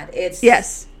bad. It's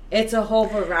it's a whole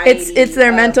variety. It's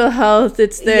their mental health.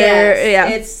 It's their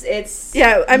It's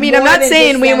I mean, I'm more not than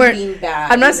saying just we them weren't. being bad,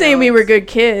 I'm not saying we were good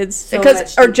kids, so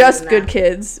much or deeper just than good that.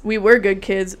 kids. We were good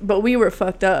kids, but we were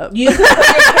fucked up. You can put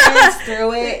your parents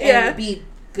through it and be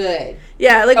good.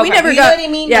 Yeah, like we never You got. know what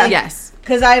I mean? Yeah. Like, Yes.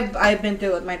 Because I've been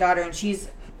through it with my daughter, and she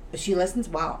listens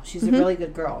well. She's a really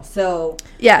good girl. So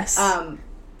Yes.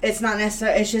 it's not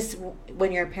necessarily. It's just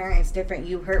when you're a parent, it's different.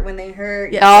 You hurt when they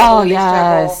hurt. Yes. You struggle Oh, when they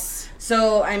struggle. yes.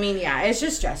 So I mean, yeah, it's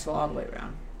just stressful all the way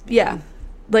around. Yeah,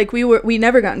 like we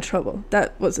never got in trouble.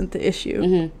 That wasn't the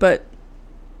issue. But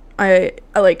I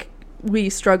we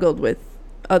struggled with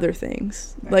other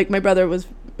things. Right. Like my brother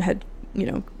had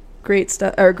great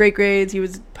stuff or great grades. He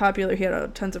was popular. He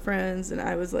had tons of friends, and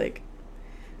I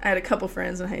had a couple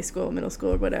friends in high school, middle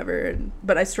school, or whatever.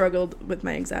 But I struggled with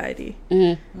my anxiety.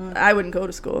 I wouldn't go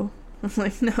to school. I'm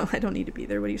like, no, I don't need to be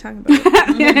there. What are you talking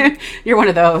about? You're one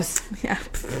of those. Yeah.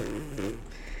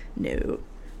 No.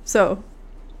 So,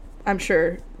 I'm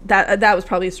sure that was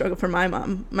probably a struggle for my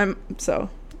mom. My parents.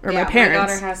 My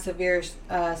daughter has severe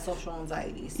social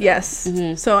anxiety. So. Yes.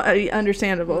 So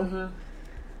understandable.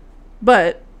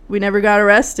 But we never got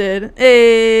arrested.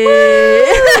 Hey.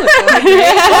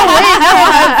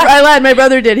 I lied. My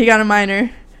brother did. He got a minor.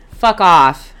 Fuck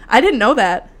off. I didn't know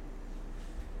that.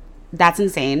 That's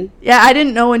insane. Yeah, I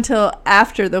didn't know until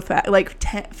after the fact, like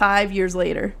 5 years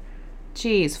later.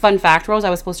 Jeez. Fun fact, Rose, I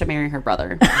was supposed to marry her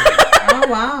brother. Oh Oh,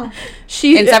 wow.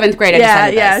 In 7th grade, I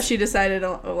decided this. She decided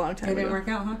a long time ago. It didn't work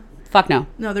out, huh? Fuck no.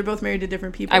 No, they're both married to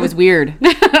different people. I was weird.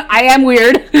 I am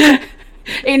weird.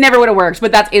 It never would have worked,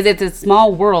 but it's a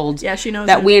small world. Yeah, she knows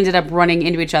that we ended up running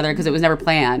into each other because it was never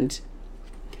planned.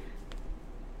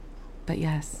 But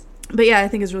yes. But yeah, I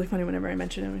think it's really funny whenever I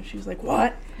mention him, and she's like,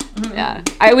 "What?" Yeah,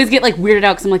 I always get like weirded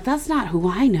out because I'm like, that's not who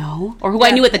I know or who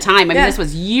I knew at the time. I mean, this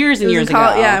was years and years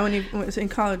ago. Yeah, when he was in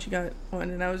college, he got one,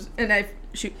 and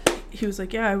he was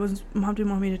like, "Yeah, Mom didn't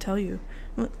want me to tell you."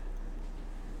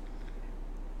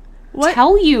 What?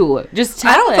 Tell you? Just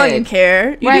tell. I don't fucking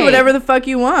care. You do whatever the fuck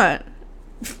you want.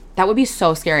 That would be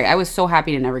so scary. I was so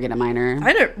happy to never get a minor.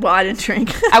 I didn't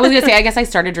drink. I was gonna say, I guess I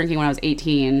started drinking when I was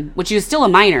 18, which is still a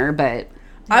minor, but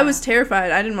I was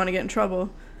terrified. I didn't want to get in trouble.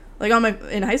 Like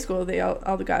in high school,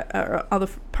 all the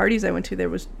parties I went to, there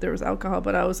was alcohol,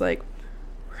 but I was like,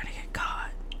 we're gonna get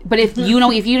caught. But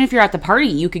even if you're at the party,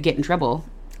 you could get in trouble.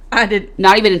 I did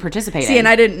not even in participating. See, and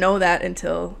I didn't know that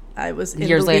until I was in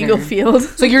years the legal field.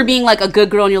 So you're being like a good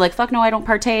girl, and you're like, fuck no, I don't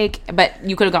partake. But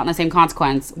you could have gotten the same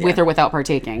consequence with or without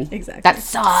partaking. Exactly. That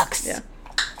sucks. Yeah.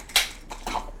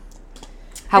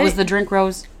 How was the drink,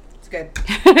 Rose? It's good.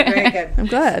 Very good. I'm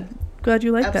glad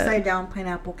you like that. Upside down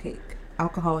pineapple cake.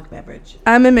 Alcoholic beverage.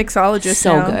 I'm a mixologist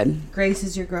now. So good. Grace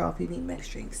is your girl if you need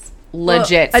mixed drinks.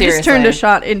 Legit, seriously. I just turned a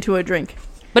shot into a drink.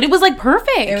 But it was like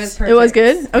perfect. It was perfect. It was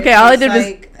good? Okay, all I did was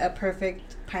like a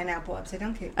perfect pineapple upside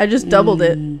down cake. I just doubled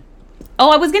it. Oh,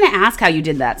 I was going to ask how you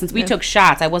did that. Since we took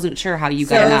shots, I wasn't sure how you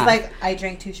got it. So it was like, I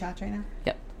drank 2 shots right now?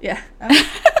 Yep. Yeah.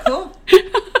 Oh, cool.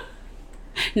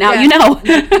 Now you know.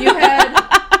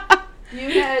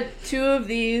 You had 2 of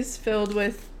these filled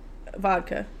with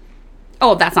vodka.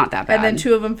 Oh, that's not that bad. And then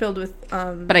 2 of them filled with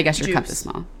but I guess your juice. cup is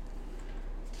small.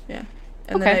 Yeah.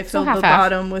 And then I filled the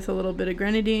bottom with a little bit of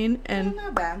grenadine. And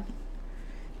not bad.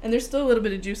 And there's still a little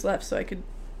bit of juice left, so I could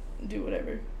do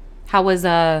whatever. How was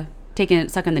sucking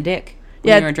the dick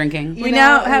when you were drinking? We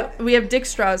have dick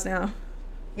straws now.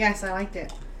 Yes, I liked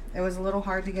it. It was a little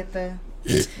hard to get the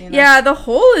yeah, the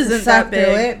hole isn't that big.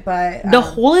 Through it, but the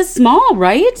hole is small,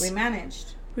 right? We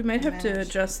managed. We might have to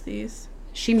adjust these.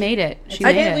 She made it.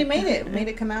 We made it. We made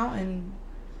it come out, and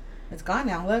it's gone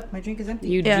now. Look, my drink is empty.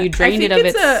 You drained it of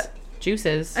its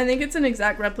juices. I think it's an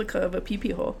exact replica of a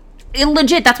pee-pee hole.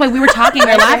 Legit. That's why we were talking.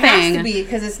 We're laughing. It has to be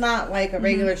because it's not like a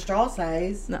regular straw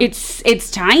size. No.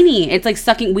 It's tiny. It's like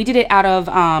sucking. We did it out of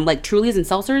like Trulies and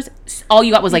seltzers. All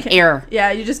you got was like air.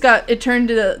 Yeah, you just got it turned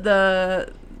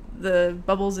the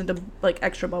bubbles into like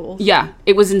extra bubbles. Yeah,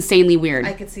 it was insanely weird.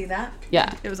 I could see that.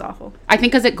 Yeah, it was awful. I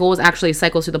think because it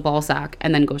cycles through the ball sack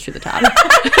and then goes through the top.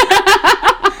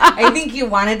 I think you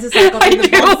wanted to cycle through the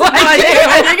ball sack.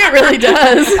 I think it really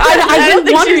does. I've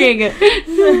been wondering.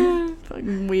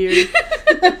 Fucking weird.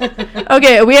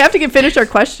 Okay, we have to finish our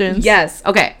questions. Yes.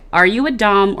 Okay. Are you a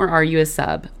dom or are you a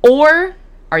sub? Or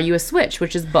are you a switch,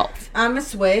 which is both? I'm a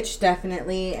switch,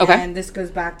 definitely. Okay. And this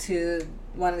goes back to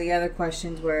one of the other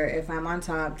questions where if I'm on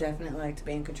top, definitely like to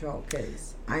be in control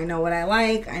because I know what I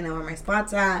like. I know where my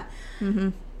spot's at. Mm-hmm.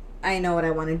 I know what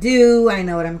I want to do. I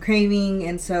know what I'm craving.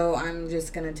 And so I'm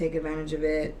just going to take advantage of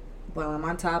it while I'm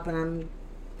on top and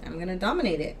I'm going to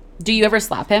dominate it. Do you ever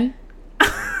slap him?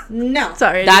 No.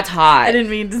 Sorry. That's hot. I didn't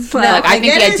mean to slap. No, like, I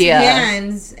think the idea.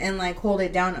 Hands and like hold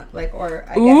it down, like, or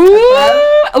I guess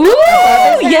guess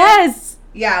above yes.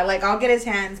 Yeah, like I'll get his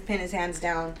hands, pin his hands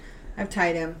down. I've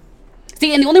tied him.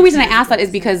 See, and the only reason I asked that is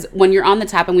because when you're on the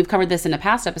tap, and we've covered this in a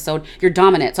past episode, you're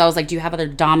dominant. So I was like, do you have other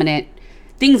dominant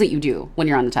things that you do when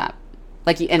you're on the tap?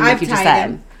 Like you just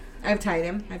said. I've tied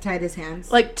him. I've tied his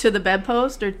hands. Like to the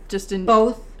bedpost or just in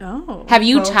both? Oh. Have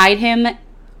you tied him?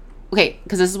 Okay,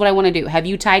 because this is what I want to do. Have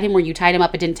you tied him where you tied him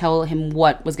up and didn't tell him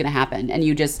what was going to happen? And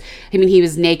you just, he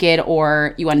was naked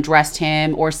or you undressed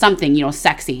him or something,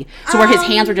 sexy. So where his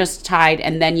hands were just tied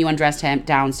and then you undressed him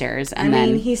downstairs. And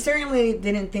then he certainly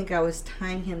didn't think I was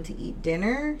tying him to eat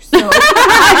dinner. So, where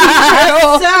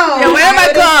are my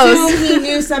clothes? He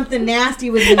knew something nasty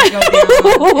was going to go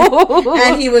down.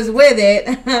 And he was with it.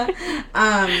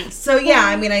 So, yeah,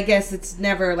 I guess it's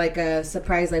never like a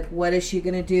surprise. Like, what is she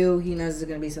going to do? He knows it's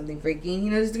going to be something freaky. He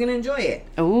knows he's going to enjoy it.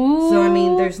 Ooh.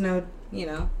 So, there's no,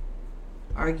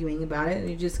 arguing about it.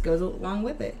 He just goes along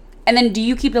with it. And then do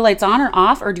you keep the lights on or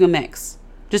off or do a mix?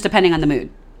 Just depending on the mood?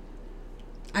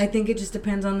 I think it just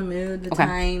depends on the mood, the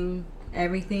time,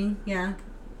 everything. Yeah.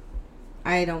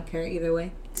 I don't care either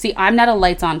way. See, I'm not a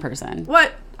lights on person.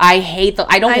 What? I hate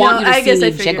I don't want you to see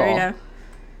me jiggle. Yeah.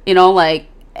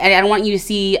 And I don't want you to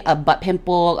see a butt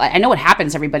pimple. I know what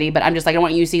happens to everybody, but I'm just like, I don't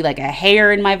want you to see like a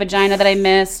hair in my vagina that I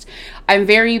missed. I'm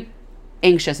very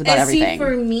anxious about everything. See,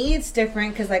 for me, it's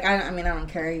different because, like, I don't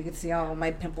care. You can see all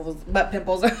my butt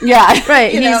pimples. Yeah,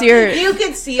 right. You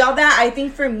can see all that. I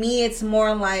think for me, it's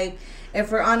more like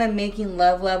if we're on a making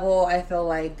love level, I feel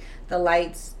like the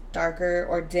lights darker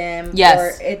or dim,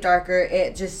 or it darker,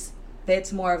 it just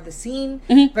fits more of the scene.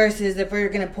 Versus if we're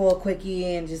gonna pull a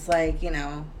quickie and just like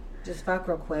just fuck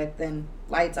real quick, then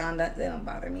lights on, that they don't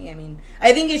bother me. I mean,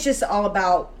 I think it's just all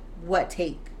about what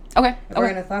take. Okay. If we're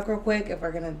gonna fuck real quick, if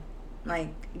we're gonna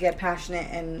like get passionate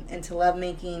and into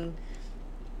lovemaking,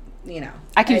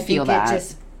 I can feel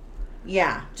that.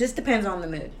 Just depends on the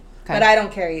mood. Okay. But I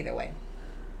don't care either way.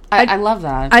 I love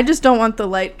that. I just don't want the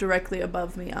light directly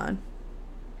above me on.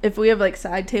 If we have like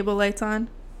side table lights on,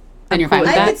 then you're fine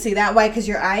with that? I could see that. Why? Because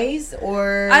your eyes,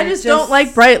 or I just don't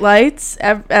like bright lights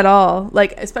at all.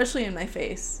 Like especially in my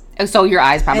face. So your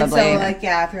eyes probably. And so like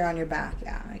if you're on your back,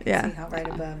 I can see how right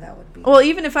above that would be. Well,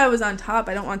 even if I was on top,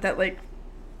 I don't want that like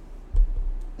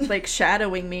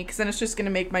shadowing me, because then it's just gonna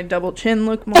make my double chin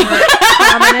look more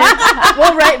prominent.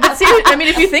 Well, right, but see, I mean,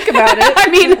 if you think about it,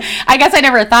 I mean, I guess I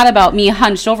never thought about me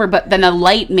hunched over, but then the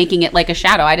light making it like a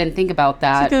shadow. I didn't think about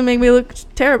that. It's gonna make me look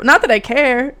terrible. Not that I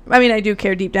care. I mean, I do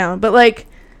care deep down, but like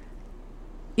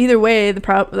either way, the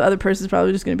other person's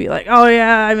probably just gonna be like, "Oh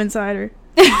yeah, I'm inside her,"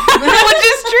 which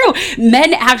is true.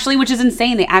 Men actually, which is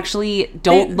insane, they actually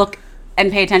don't look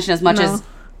and pay attention as much as.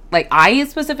 Like, I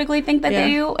specifically think that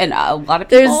they do, and a lot of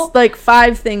people. There's, like,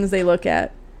 5 things they look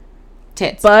at.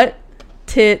 Tits. Butt,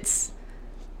 tits,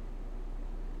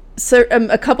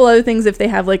 a couple other things if they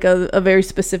have, like, a very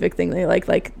specific thing they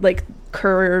like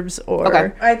curves or...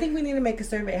 Okay. I think we need to make a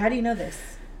survey. How do you know this?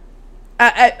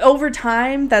 Over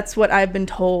time, that's what I've been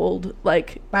told,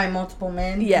 like... By multiple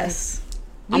men? Yes.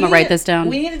 I'm going to write this down.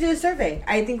 We need to do a survey.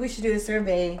 I think we should do a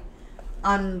survey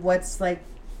on what's, like...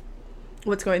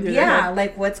 What's going through their head. Yeah,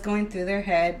 like what's going through their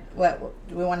head. What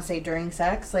do we want to say during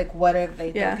sex? Like what are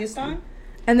they focused on?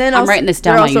 And then I'm writing this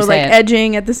down they're while you also say like it.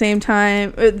 edging at the same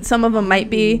time. Some of them might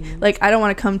be like, I don't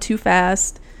want to come too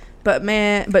fast,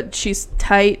 but she's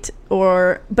tight,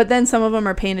 but then some of them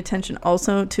are paying attention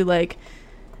also to like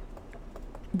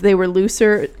they were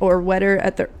looser or wetter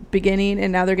at the beginning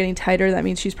and now they're getting tighter. That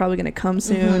means she's probably going to come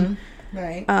soon.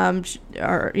 Right.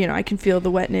 Or I can feel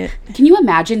the wetness. Can you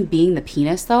imagine being the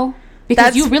penis though? Because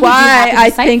that's you really why do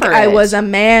have to I think I was a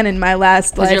man in my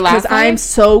last life, because I'm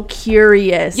so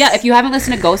curious. Yeah, if you haven't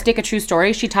listened to Ghost Dick, A True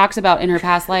Story, she talks about in her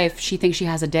past life, she thinks she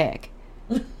has a dick.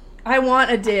 I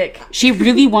want a dick. She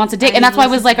really wants a dick. And that's why I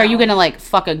was like, are you going to like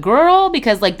fuck a girl?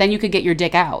 Because like then you could get your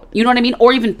dick out. You know what I mean?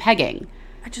 Or even pegging.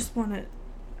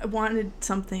 I wanted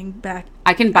something back.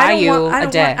 I can buy you a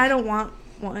dick. I don't want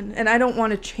one, and I don't want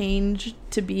to change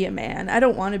to be a man. I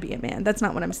don't want to be a man. That's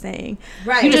not what I'm saying.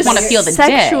 Right. You just want to feel the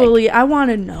sexually, dick. I want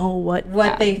to know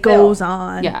what they goes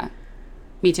on. Yeah.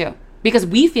 Me too. Because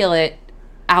we feel it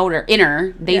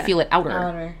inner, they feel it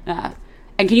outer.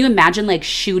 And can you imagine like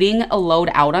shooting a load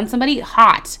out on somebody?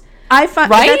 Hot. I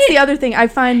find that's the other thing. I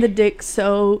find the dick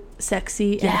so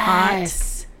sexy and hot.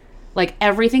 Like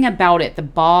everything about it, the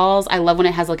balls. I love when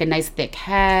it has like a nice thick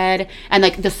head and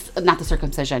like this, not the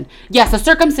circumcision. Yes, the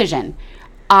circumcision.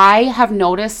 I have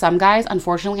noticed some guys,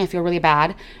 unfortunately, I feel really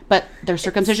bad, but their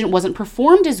circumcision wasn't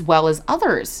performed as well as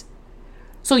others.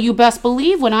 So you best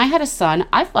believe when I had a son,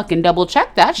 I fucking double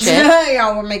checked that shit.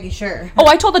 Yeah, we're making sure. Oh,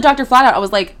 I told the doctor flat out. I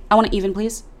was like, I want it even,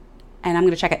 please, and I'm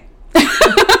gonna check it.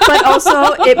 But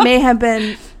also, it may have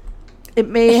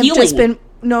healing. Just been.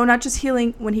 No, not just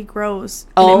healing when he grows.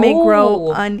 And it may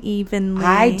grow unevenly.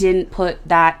 I didn't put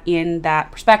that in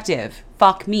that perspective.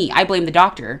 Fuck me. I blame the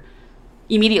doctor.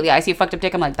 Immediately, I see a fucked up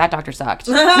dick. I'm like, that doctor sucked.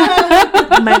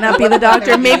 It might not be the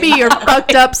doctor. Maybe your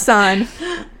fucked up son.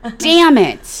 Damn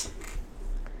it.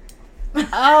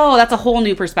 Oh, that's a whole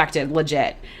new perspective.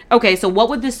 Legit. Okay, so what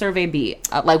would this survey be?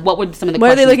 Like, what would some of the questions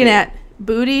What are they looking be? at?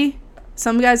 Booty?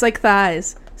 Some guys like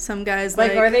thighs. Some guys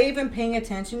like... are they even paying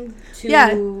attention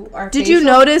to our Did you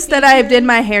notice that I did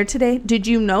my hair today? Did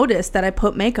you notice that I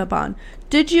put makeup on?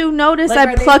 Did you notice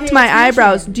I plucked my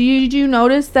eyebrows? Did you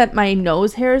notice that my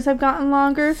nose hairs have gotten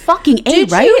longer? Fucking A,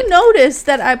 right? Did you notice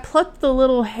that I plucked the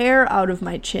little hair out of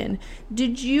my chin?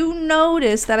 Did you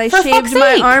notice that I shaved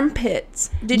my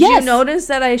armpits? Did you notice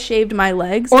that I shaved my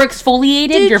legs? Or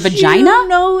exfoliated your vagina? Did you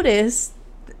notice?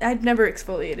 I've never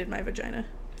exfoliated my vagina.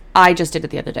 I just did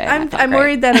it the other day. I'm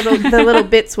worried that the little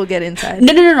bits will get inside.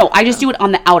 No. I just do it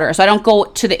on the outer, so I don't go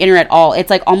to the inner at all. It's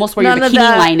like almost where your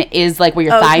bikini line is, like where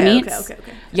your thigh meets. Okay.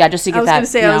 Yeah, just to get that. I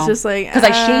was gonna say, I was just like, because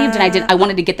I shaved and I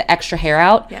wanted to get the extra hair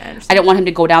out. Yeah, I understand. I didn't want him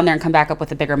to go down there and come back up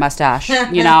with a bigger mustache.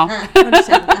 You know.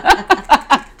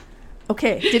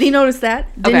 Okay. Did he notice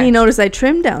that? Didn't he notice I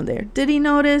trimmed down there? Did he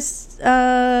notice?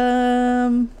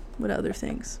 What other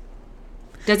things?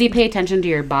 Does he pay attention to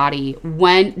your body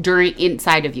during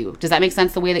inside of you? Does that make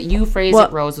sense? The way that you phrased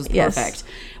it, Rose, was perfect. Yes.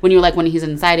 When you're like, when he's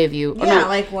inside of you. Yeah,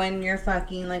 like when you're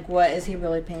fucking, like what is he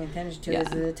really paying attention to? Yeah. Is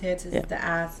it the tits? Is it the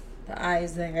ass? The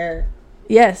eyes? The hair?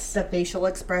 Yes. The facial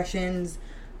expressions?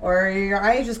 Or are your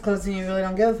eyes just closed and you really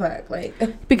don't give a fuck?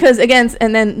 Like, because again,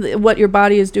 and then what your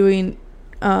body is doing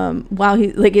while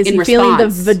he, like, is In he feeling the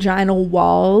response. vaginal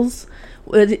walls?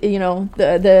 You know,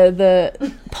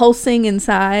 the pulsing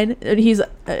inside. He's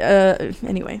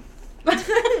anyway.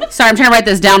 Sorry, I'm trying to write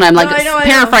this down. I'm like I know.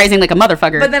 paraphrasing like a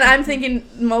motherfucker. But then I'm thinking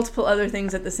multiple other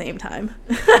things at the same time.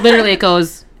 Literally, it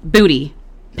goes booty,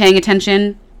 paying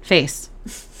attention, face,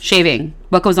 shaving,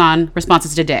 what goes on,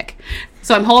 responses to dick.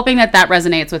 So I'm hoping that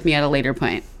resonates with me at a later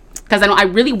point. Because I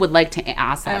really would like to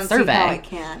ask that survey. I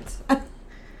can't.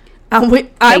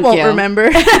 I won't you. remember.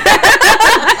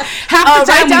 Half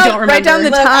the time we don't remember. Write down the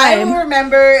Look, I time. will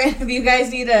remember. If you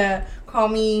guys need to call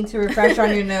me to refresh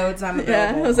on your notes, I'm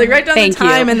available. Yeah, I was like, write down Thank the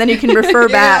time, you. and then you can refer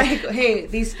back. Like, hey,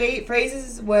 these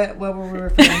phrases, what were we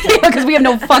referring to? Because we have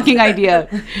no fucking idea.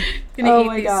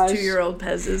 Gonna eat these 2-year-old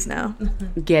pezzes now.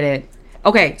 Get it.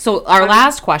 Okay, so our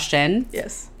last question.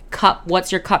 Yes. Cup.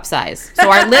 What's your cup size? So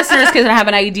our listeners can have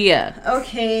an idea.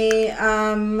 Okay,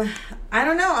 I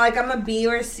don't know. Like, I'm a B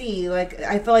or a C. Like,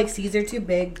 I feel like C's are too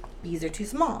big, B's are too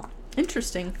small.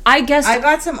 Interesting. I guess. I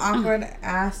got some awkward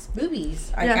ass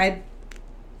boobies. Yeah. I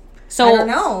So don't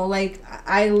know. Like,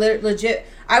 I legit.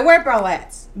 I wear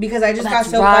bralettes because I just got that's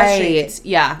so right. frustrated.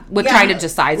 Yeah, with Yeah, trying to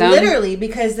just size them. Literally,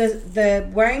 because the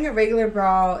wearing a regular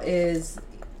bra is,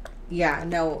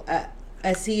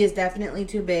 a C is definitely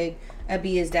too big. A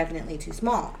B is definitely too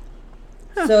small.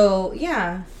 Huh. So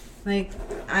yeah, like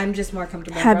I'm just more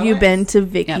comfortable. in Have you bralettes. been to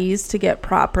Vicky's to get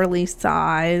properly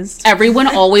sized? Everyone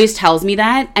always tells me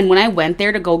that, and when I went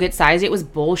there to go get sized, it was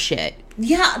bullshit.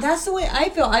 Yeah, that's the way I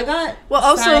feel. I got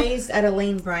also sized at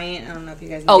Elaine Bryant. I don't know if you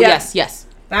guys know. Oh Yeah. yes.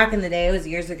 Back in the day, it was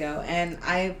years ago, and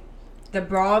the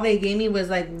bra they gave me was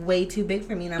like way too big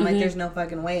for me, and I'm like, there's no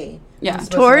fucking way. Yeah. I'm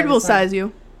supposed to Torrid wear will this size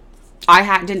you.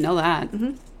 I didn't know that.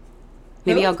 Mm-hmm.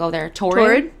 Maybe Who? I'll go there.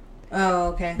 Torrid, Oh,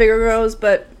 okay. bigger girls,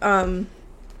 but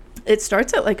it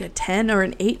starts at like a 10 or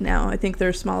an 8 now. I think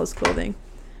their smallest clothing.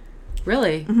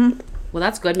 Really? Mm-hmm. Well,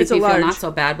 that's good. Makes It's a me feel large. not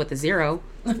so bad with the 0.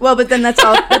 Well, but then that's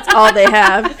all they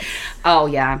have. Oh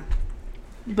yeah.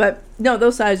 But no,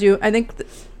 they'll size you. I think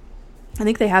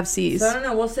they have C's. So I don't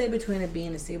know. We'll say between a B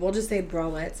and a C. We'll just say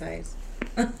bralette size.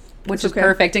 Which It's is okay.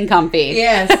 perfect and comfy.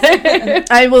 Yes.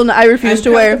 I refuse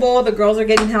to wear. The girls are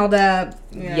getting held up.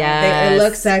 You know, Yes. it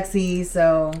looks sexy.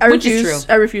 So Which is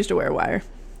true. I refuse to wear wire.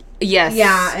 Yes.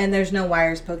 yeah, and there's no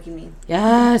wires poking me.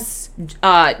 Yes.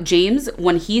 James,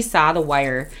 when he saw the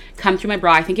wire come through my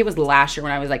bra, I think it was last year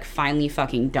when I was like finally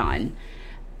fucking done.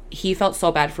 He felt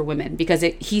so bad for women because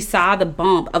he saw the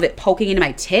bump of it poking into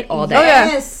my tit all day. Oh, yeah.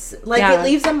 Yes, like Yeah. it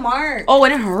leaves a mark. Oh,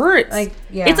 and it hurts. Like,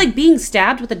 yeah. It's like being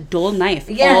stabbed with a dull knife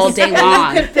Yes. all day And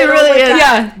long. you could fiddle really with is.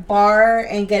 that bar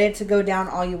and get it to go down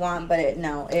all you want, but it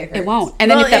hurts. It won't.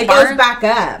 And then Well, if that It bar goes back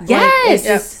up. Yes. Like, it's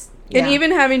Yeah. just, And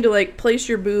even having to like place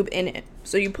your boob in it.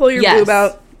 So you pull your Yes. boob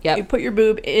out. Yep. You put your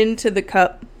boob into the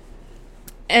cup.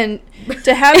 And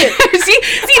to have it see,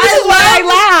 this is why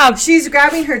I laugh. She's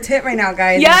grabbing her tit right now,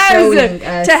 guys. and Yes. showing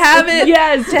us. to have it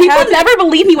Yes, to people have it- never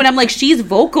believe me when I'm like, she's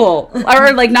vocal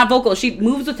or like not vocal. She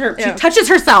moves with her. Yeah. She touches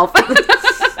herself.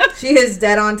 She is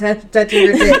dead on touching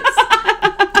her tits.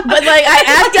 but like I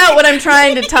act out what I'm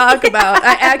trying to talk about.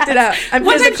 I act it out. I'm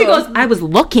One time she physical. goes, I was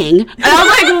looking, and I'm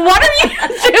like, what are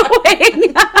you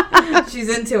doing?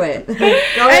 She's into it. Go ahead,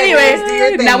 Anyway, guys, do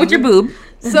your thing. Now with your boob.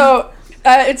 So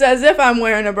it's as if I'm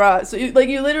wearing a bra. So you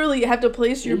literally have to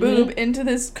place your boob into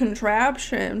this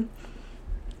contraption,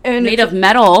 and Made of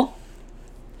metal.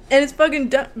 and it's fucking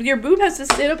dumb. Your boob has to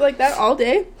sit up like that all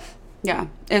day, Yeah,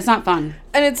 it's not fun.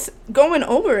 and it's going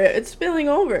over it. It's spilling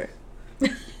over.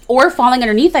 Or falling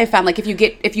underneath. I found like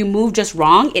if you move just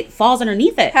wrong, it falls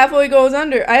underneath it. Halfway goes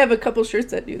under. I have a couple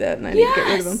shirts that do that, and I need to get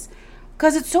rid of them.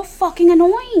 Because it's so fucking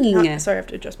annoying. Sorry, I have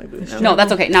to adjust my boob now. No,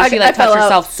 that's okay. Now I- she I like fell touched out.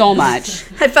 herself so much.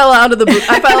 I fell out of the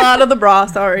I fell out of the bra.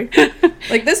 Sorry.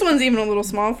 Like this one's even a little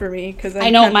small for me because I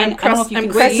know, mine- I don't know if you can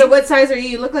Okay, see. so what size are you?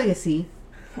 You look like a C.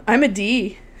 I'm a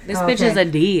D. This Oh, bitch okay. is a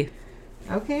D.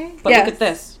 Okay. But Yeah. look at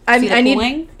this. I See the need.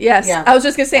 pooling? Yes, Yeah. I was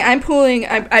just gonna say I'm pooling.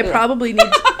 I probably need.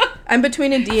 I'm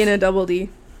between a D and a double D.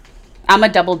 I'm a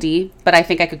double D, but I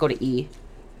think I could go to E.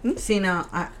 See, now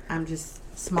I'm just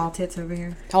small tits over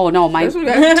here. Oh no, my That's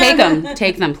okay.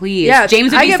 take them, please. Yeah,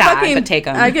 James would I be get sad, fucking, but take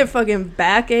them. I get fucking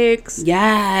backaches.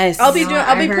 Yes. I'll be You know, doing.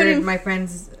 I'll I be heard putting. my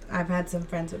friends. I've had some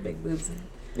friends with big boobs. And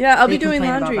Yeah, I'll they be doing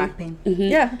complain about laundry. back pain.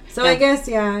 Yeah. So I guess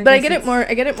But I get it more.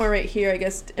 I get it more right here, I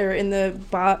guess, or in the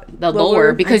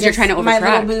lower because you're trying to overcorrect.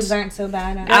 My little boobs aren't so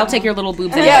bad. I'll take your little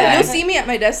boobs. Yeah, you'll see me at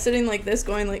my desk sitting like this,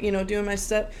 going like doing my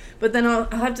step. But then I'll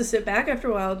have to sit back after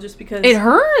a while just because it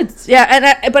hurts.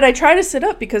 Yeah, but I try to sit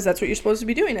up because that's what you're supposed to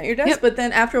be doing at your desk. Yep. But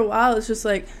then after a while, it's just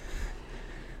like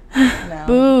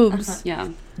boobs.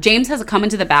 Yeah, James has come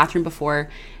into the bathroom before.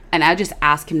 And I just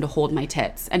ask him to hold my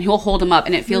tits. And he'll hold them up.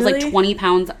 And it feels like 20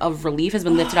 pounds of relief has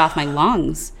been lifted off my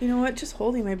lungs. You know what? Just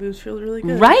holding my boobs feels really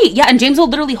good. Right. Yeah. And James will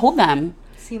literally hold them.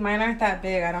 See, mine aren't that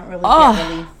big. I don't really get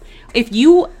relief. If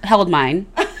you held mine,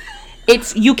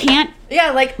 you can't.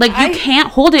 Yeah, you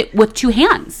can't hold it with two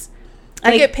hands.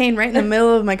 I get pain right in the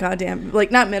middle of my goddamn,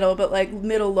 not middle, but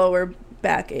middle lower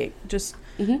backache. Just...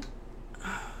 Mm-hmm.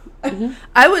 Mm-hmm.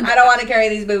 I don't want to carry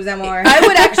these boobs anymore. I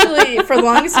would actually, for the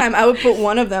longest time, I would put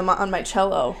one of them on my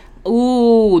cello.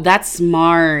 Ooh, that's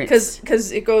smart.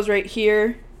 Because it goes right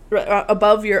here,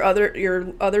 above your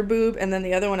other boob, and then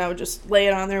the other one I would just lay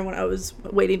it on there when I was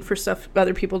waiting for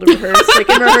other people to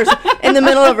rehearse. In the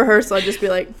middle of rehearsal, I'd just be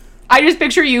like. I just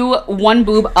picture you one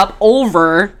boob up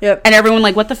over, and everyone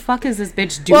what the fuck is this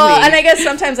bitch doing? Well, and I guess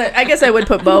sometimes I would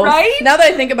put both. Right? Now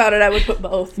that I think about it, I would put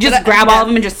both. Just grab all of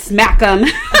them and just smack them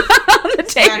on the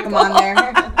table. Smack them on there.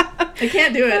 I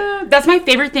can't do it. That's my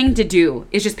favorite thing to do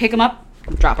is just pick them up,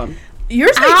 drop them.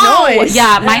 Yours make noise.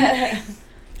 Yeah, mine.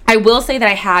 I will say that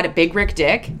I had Big Rick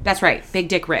Dick. That's right, Big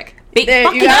Dick Rick. You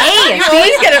always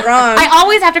get it wrong. I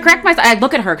always have to correct myself. I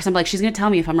look at her because I'm like, she's going to tell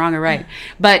me if I'm wrong or right.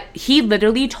 But he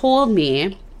literally told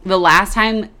me the last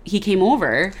time he came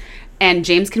over, and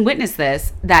James can witness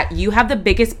this, that you have the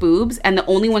biggest boobs and the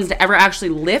only ones to ever actually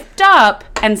lift up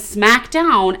and smack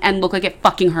down and look like it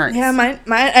fucking hurts. Yeah, mine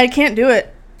I can't do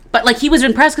it. But he was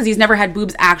impressed because he's never had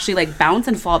boobs actually bounce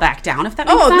and fall back down, if that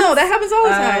makes sense. Oh, no, that happens all the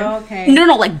time. Okay.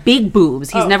 No, big boobs.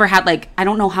 He's never had I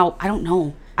don't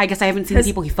know. I guess I haven't seen the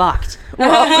people he fucked. Well,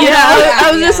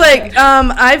 I was just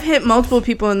I've hit multiple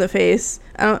people in the face.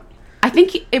 I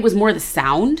think it was more the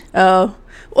sound. Oh.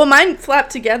 Well, mine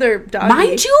flapped together, doggy.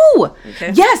 Mine too.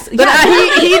 Okay. Yes. But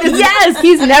yes,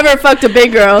 he's never fucked a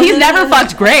big girl. He's never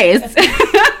fucked Grace.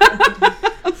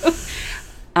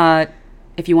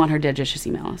 If you want her digits, just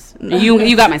email us.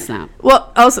 You got my Snap.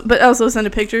 Well, also send a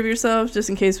picture of yourself just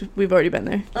in case we've already been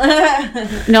there.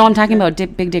 No, I'm talking about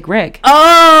Big Dick Rick.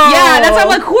 Oh, yeah, that's why I'm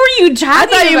like, who are you talking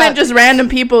about? I thought you meant just random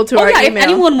people to our email. If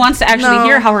anyone wants to actually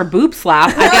hear how her boobs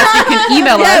slap, I guess you can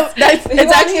email us.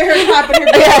 It's actually her clapping her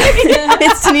boobs.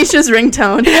 It's Tanisha's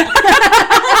ringtone.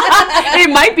 It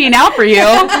might be now for you.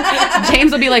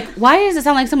 James will be like, why does it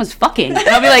sound like someone's fucking? And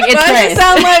I'll be like, it's Grace. Why does it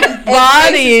sound like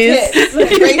bodies?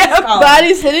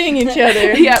 Bodies hitting each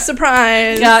other. Yep.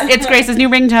 Surprise. Yeah, it's Grace's new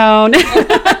ringtone.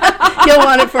 He'll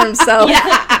want it for himself.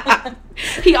 Yeah.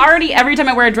 He already, every time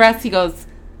I wear a dress, he goes,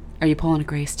 are you pulling a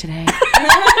Grace today?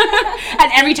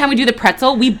 And every time we do the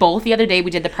pretzel, the other day we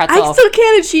did the pretzel. I still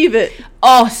can't achieve it.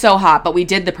 Oh, so hot, but we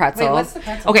did the pretzel. Wait, what's the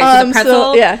pretzel? Okay, so the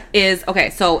pretzel is,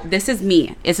 so this is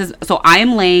me. So I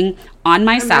am laying on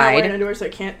my side. I'm not wearing underwear, so I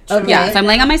can't. Okay. Yeah, so I'm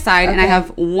laying on my side, and I have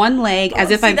one leg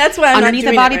as if I'm underneath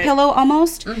a body pillow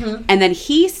almost. Mm-hmm. And then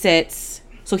he sits,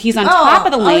 so he's on top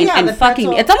of the lane and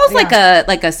fucking me. It's almost like a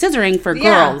scissoring for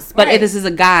girls, but this is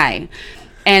a guy.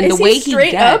 And is the way he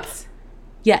straight gets... up?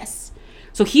 Yes.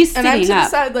 So he's sitting up. And I'm to the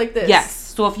side like this. Yes.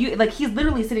 So if you he's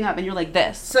literally sitting up and you're like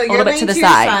this. So you're laying to the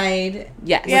side.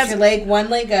 Yes. With your leg, one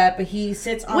leg up, but he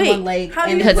sits on one leg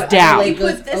and his down. leg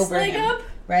goes put this over leg him, up?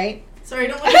 right? Sorry,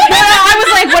 don't. I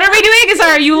was like, what are we doing?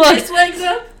 Sorry, you look. This leg's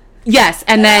up. Yes,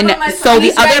 and then so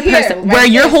the other person where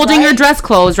you're holding your dress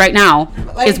closed right now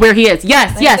is where he is.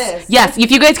 Yes, yes.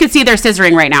 If you guys could see, they're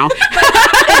scissoring right now.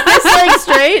 Is this leg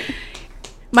straight?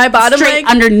 My bottom straight leg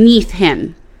underneath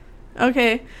him.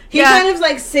 Okay. He's kind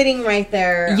of sitting right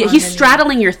there. Yeah, he's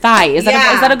straddling your thigh. Is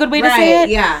that a good way to say it?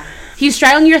 Yeah. He's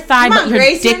straddling your thigh, but your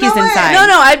dick is inside.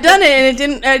 No, I've done it, and it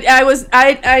didn't.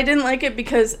 I didn't like it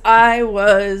because I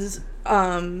was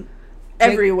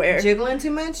everywhere. Jiggling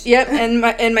too much? Yep,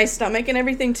 and my stomach and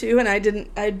everything too, and I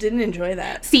didn't enjoy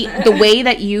that. See, the way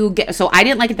that you get, so I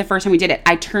didn't like it the first time we did it.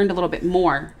 I turned a little bit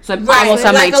more. So I'm almost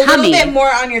on my tummy. A little bit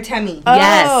more on your tummy.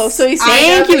 Yes. Oh, so he sees.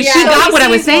 Thank you. She got what I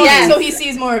was saying. Yeah. So he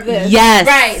sees more of this. Yes.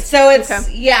 Right. So it's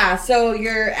so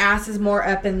your ass is more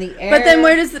up in the air. But then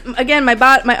where does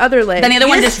my other leg? Then the other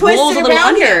one just rolls a little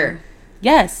under.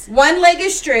 Yes. One leg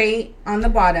is straight on the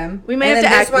bottom. We may have to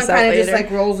act this out later. This one kind of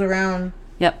just rolls around.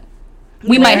 Yep.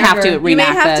 We might have to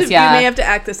remap this. You may have to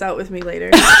act this out with me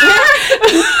later.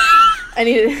 I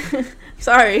need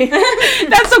Sorry.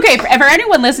 That's okay. For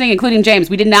anyone listening, including James,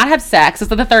 we did not have sex.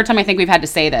 This is the third time I think we've had to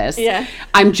say this. Yeah.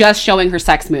 I'm just showing her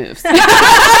sex moves. Because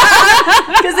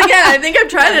again, I think I've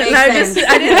tried it, and I didn't,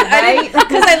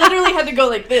 because I literally had to go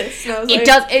like this. And I was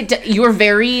You're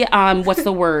very, what's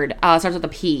the word? Starts with a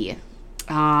P.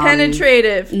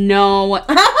 Penetrative. No.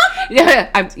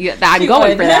 I'm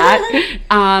going for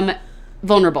that.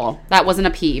 Vulnerable. That wasn't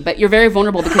a P, but you're very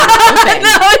vulnerable because it's open.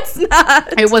 No, it's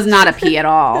not. It was not a P at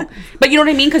all. But you know what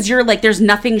I mean? Because you're like, there's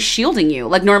nothing shielding you.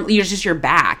 Like, normally, you're just your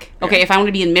back. Okay, if I want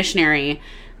to be in missionary,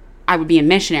 I would be in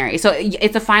missionary. So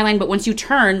it's a fine line, but once you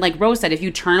turn, like Rose said, if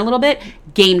you turn a little bit,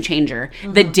 game changer.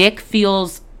 Mm-hmm. The dick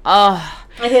feels,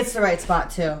 it hits the right spot,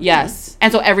 too. Yes.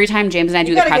 And so every time James and I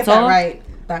do the pretzel. Get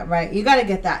that right. You got to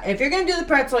get that. If you're going to do the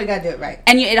pretzel, you got to do it right.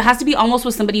 And it has to be almost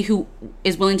with somebody who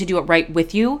is willing to do it right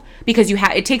with you, because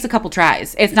it takes a couple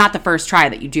tries. It's not the first try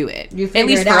that you do it. You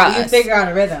figure it out. You figure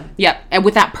out a rhythm. Yep. And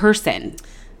with that person.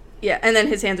 Yeah, and then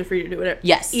his hands are free to do whatever.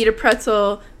 Yes. Eat a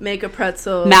pretzel, make a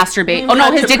pretzel. Masturbate. Oh,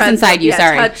 no, his dick's inside you.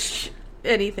 Sorry. Touch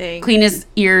anything. Clean his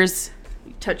ears.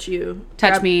 Touch you.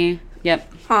 Touch me.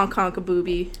 Yep. Honk a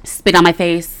boobie. Spit on my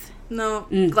face. No,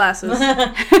 glasses.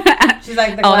 She's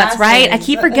like, the glasses. Oh, that's right. I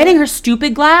keep forgetting her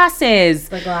stupid glasses.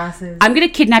 The glasses. I'm going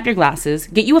to kidnap your glasses,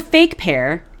 get you a fake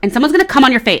pair, and someone's going to come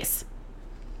on your face.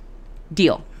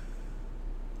 Deal.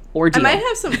 Or deal. I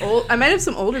might have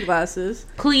some older glasses.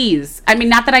 Please. I mean,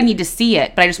 not that I need to see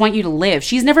it, but I just want you to live.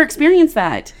 She's never experienced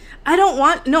that.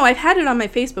 No, I've had it on my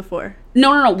face before.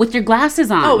 No, with your glasses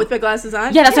on. Oh, with my glasses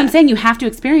on? Yeah, that's what I'm saying. You have to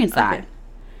experience that. Okay.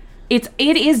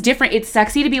 It is different. It's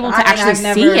sexy to be able to actually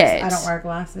see it. I don't wear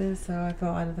glasses, so I go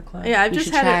out of the club. Yeah, I've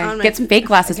just had it on my... Get some fake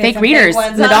glasses, fake readers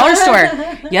in the dollar store.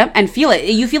 Yep, and feel it.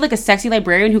 You feel like a sexy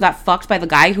librarian who got fucked by the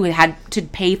guy who had to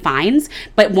pay fines,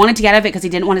 but wanted to get out of it because he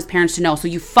didn't want his parents to know, so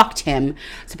you fucked him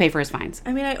to pay for his fines.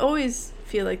 I mean, I always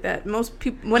feel like that. Most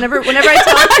people, whenever I tell...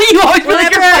 You always feel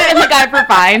like you're fucking the guy for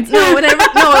fines. A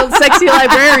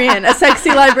sexy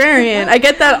librarian. I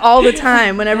get that all the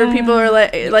time whenever people are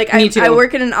like I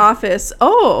work in an office.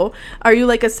 Oh, are you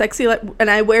like a sexy and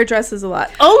I wear dresses a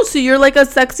lot. Oh, so you're like a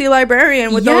sexy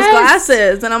librarian with those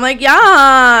glasses. And I'm like,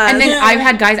 yeah. And then I've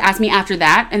had guys ask me after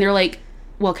that, and they're like,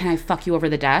 well, can I fuck you over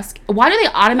the desk? Why do they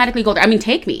automatically go there? I mean,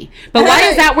 take me. But why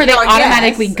is that where they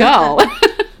automatically go?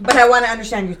 But I want to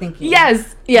understand your thinking.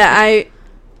 Yes. Yeah, I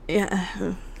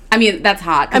mean, that's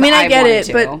hot. I mean, I get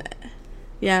it, but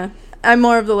yeah. I'm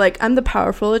more of I'm the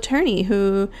powerful attorney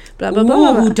who blah, blah, blah,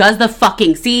 blah, blah. Who does the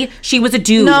fucking... See, she was a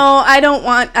dude. No, I don't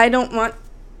want... I don't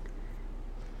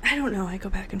know. I go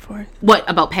back and forth. What,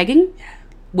 about pegging? Yeah.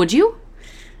 Would you?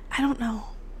 I don't know.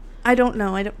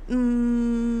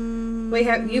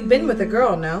 Wait, you've been with a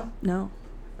girl, no? No.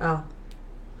 Oh.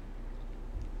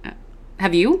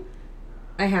 Have you?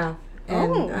 I have.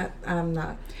 And I'm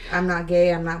not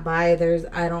gay. I'm not bi. I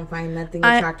don't find nothing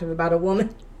attractive about a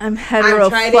woman. I'm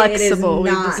hetero-flexible.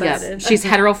 We've decided. Yes, she's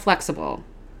hetero-flexible.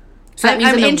 So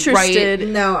I'm interested.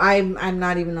 No, I'm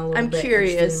not even a little bit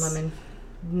curious. interested in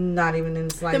women. Not even in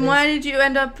the slightest. Then why did you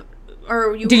end up...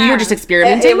 you were just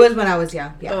experimenting? It was when I was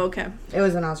young. Yeah. Oh, okay. It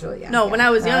was when I was really young. No, when I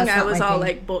was young, I was all thing.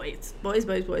 like boys. Boys.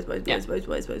 But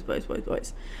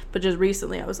just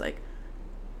recently, I was like,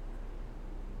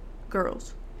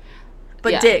 girls.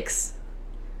 But dicks.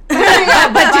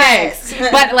 But dicks.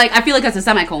 But I feel like that's a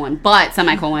semicolon. But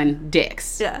semicolon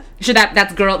dicks. Yeah. Should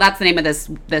that's girl? That's the name of this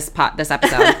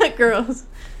episode. Girls,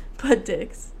 but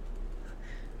dicks.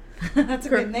 That's a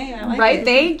good name. I like right? it.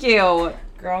 Thank you.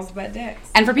 Girls but dicks.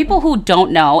 And for people who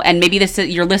don't know, and maybe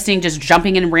you're listening, just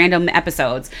jumping in random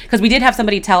episodes, because we did have a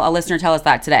listener tell us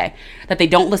that today, that they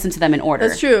don't listen to them in order.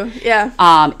 That's true. Yeah.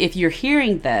 If you're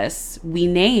hearing this, we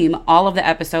name all of the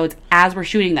episodes as we're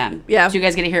shooting them. Yeah. So you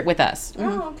guys get to hear it with us.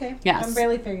 Oh, okay. Yes. I'm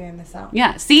barely figuring this out.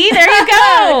 Yeah. See, there you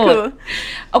go. Cool.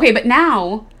 Okay, but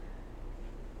now,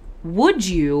 would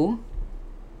you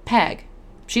peg?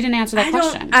 She didn't answer that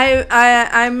question.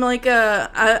 I'm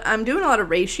doing a lot of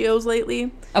ratios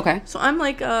lately. Okay. So I'm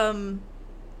like a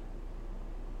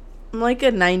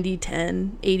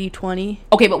 90-10, 80-20.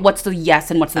 Okay, but what's the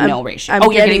yes and what's the no ratio?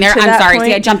 You're getting there? I'm sorry. Point.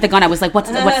 See, I jumped the gun. I was like, what's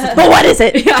the but what is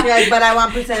it? Yeah, but I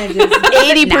want percentages.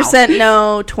 80%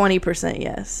 no, 20%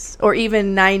 yes. Or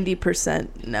even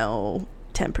 90% no,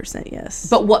 10% yes.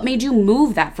 But what made you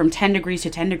move that from 10 degrees to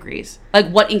 10 degrees?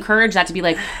 What encouraged that to be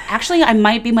actually, I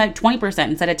might be 20%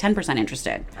 instead of 10%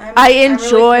 interested? I'm really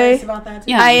curious about that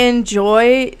too. Yeah. I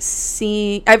enjoy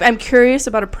seeing... I'm curious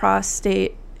about a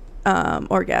prostate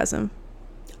orgasm.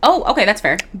 Oh, okay, that's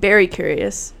fair. Very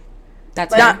curious.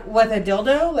 That's fair. With a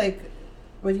dildo?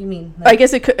 What do you mean? I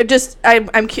guess it could just...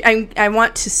 I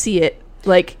want to see it.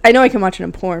 Like, I know I can watch it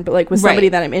in porn, but like with somebody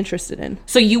Right. that I'm interested in.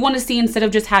 So you want to see, instead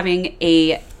of just having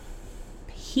a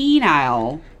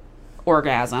penile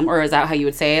orgasm, or is that how you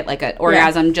would say it? Like an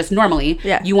orgasm just normally.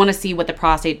 Yeah. You want to see what the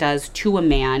prostate does to a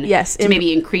man. Yes. To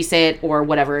maybe increase it or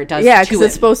whatever it does Yeah, to because it.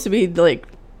 it's supposed to be like,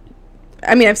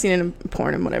 I mean, I've seen it in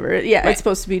porn and whatever. Yeah, Right. it's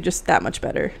supposed to be just that much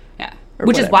better. Yeah. Or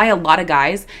Which is whatever. why a lot of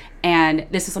guys, and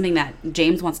this is something that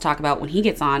James wants to talk about when he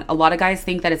gets on, a lot of guys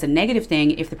think that it's a negative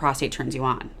thing if the prostate turns you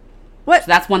on. What? So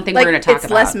that's one thing like, we're going to talk it's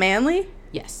about. less manly?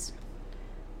 Yes.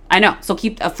 I know. So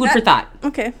keep a food for thought.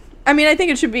 Okay. I mean, I think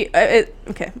it should be.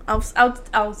 Okay.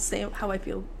 I'll say how I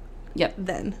feel. Yep.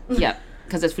 Then. Yep.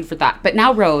 Because it's food for thought. But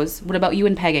now, Rose, what about you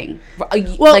and pegging?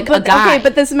 Well, like but a guy. okay.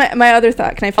 But this is my other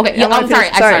thought. Can I finish? Okay, yeah, I'm sorry.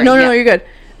 Sorry. No, yeah. you're good.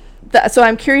 So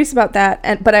I'm curious about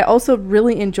that, but I also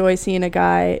really enjoy seeing a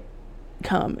guy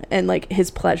come and like his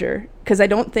pleasure, because I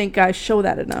don't think guys show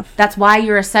that enough. That's why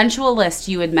you're a sensualist,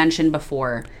 you had mentioned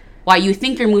before. Why you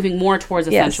think you're moving more towards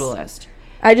a Yes. sensualist.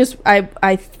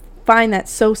 I find that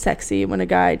so sexy when a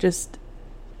guy just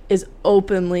is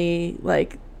openly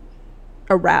like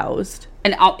aroused.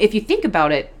 And if you think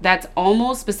about it, that's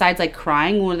almost, besides like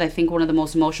crying, one of the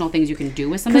most emotional things you can do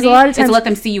with somebody. A lot of is times, to let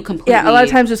them see you completely. Yeah, a lot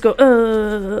of times just go,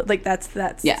 like that's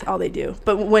Yeah. all they do.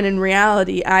 But when in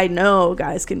reality, I know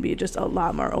guys can be just a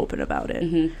lot more open about it.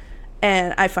 Mm-hmm.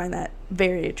 And I find that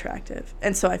very attractive.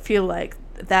 And so I feel like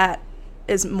that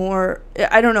is more,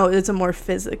 I don't know, it's a more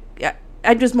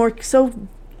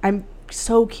I'm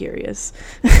so curious.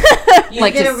 You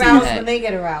Like get to see aroused that. when they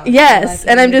get aroused. Yes, Like,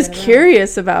 and when I'm you just get aroused.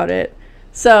 curious about it.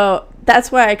 So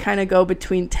that's why I kind of go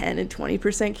between 10 and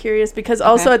 20% curious, because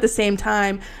also Okay. at the same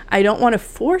time, I don't want to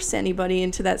force anybody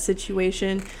into that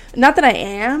situation. Not that I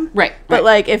am. Right. But right.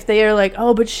 like if they are like,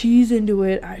 oh, but she's into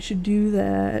it, I should do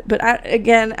that. But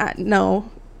no,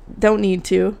 don't need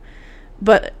to.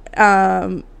 But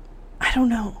I don't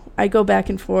know. I go back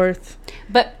and forth.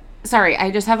 But sorry,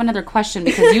 I just have another question,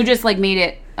 because you just like made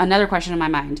it another question in my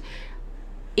mind.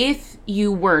 If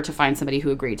you were to find somebody who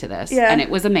agreed to this, Yeah. and it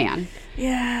was a man,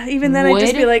 Yeah, even then I'd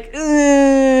just Would- be like,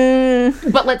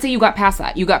 but let's say you got past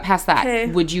that. Okay.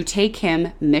 Would you take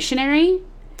him missionary,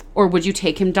 or would you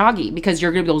take him doggy? Because those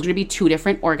are going to be two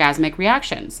different orgasmic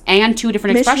reactions and two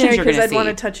different expressions missionary, you're going because to I'd see. want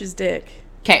to touch his dick.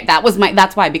 Okay,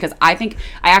 that's why, because I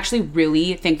actually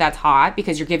really think that's hot,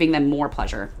 because you're giving them more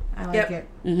pleasure. I like Yep. it.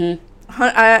 Mm-hmm.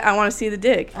 I want to see the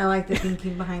dick. I like the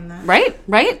thinking behind that. Right?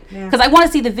 Yeah. Because I want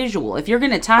to see the visual. If you're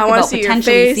going to talk I want about to see your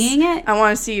potentially face. seeing it, I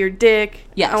want to see your dick.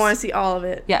 Yes. I want to see all of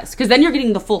it. yes, because then you're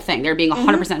getting the full thing. They're being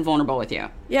 100% vulnerable with you.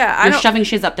 Yeah, I You're don't. shoving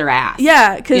shiz up their ass.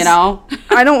 Yeah, because you know.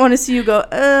 I don't want to see you go,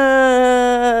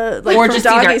 like Or from just see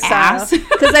their doggy style. ass.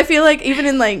 Because I feel like even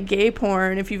in like gay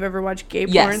porn, if you've ever watched gay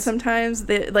porn, Yes. sometimes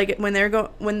they like when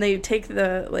they take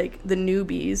the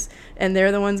newbies and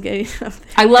they're the ones getting up there.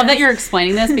 I love that you're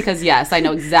explaining this, because yes, I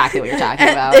know exactly what you're talking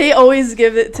And about. they always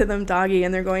give it to them doggy,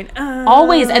 and they're going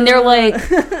Always, and they're like,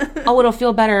 "Oh, it'll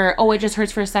feel better. Oh, it just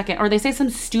hurts for a second," or they say some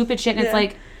stupid shit, and it's Yeah.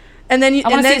 like, and then you "I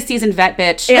want and to see then, a seasoned vet,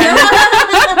 bitch."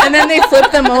 and then they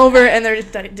flip them over, and their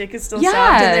dick is still Yeah.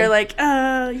 soft, and they're like,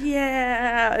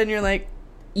 yeah, and you're like,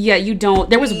 Yeah, you don't.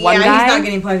 There was one He's guy. not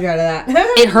getting pleasure out of that.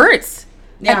 It hurts.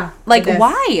 Yeah. And, like, it does.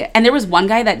 why? And there was one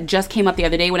guy that just came up the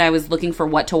other day when I was looking for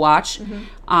what to watch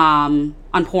on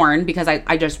porn, because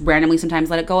I just randomly sometimes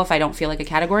let it go if I don't feel like a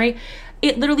category.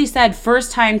 It literally said,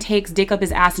 first time takes dick up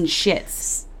his ass and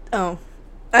shits. oh.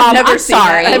 I've never I'm seen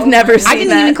sorry. that. I've never seen that. I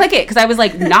didn't even click it because I was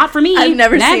like, not for me. I've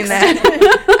never Next. seen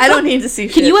that. I don't need to see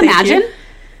shit. Can you thank imagine?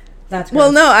 That's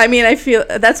Well, gross. no, I mean, I feel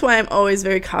that's why I'm always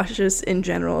very cautious in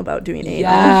general about doing anal.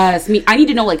 Yes. I need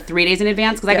to know like 3 days in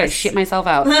advance because I gotta Yes. shit myself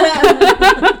out.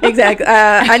 Exactly.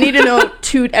 I need to know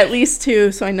at least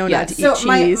 2, so I know not Yes. to eat So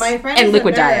my cheese. friend And is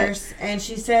liquid a diet. nurse, and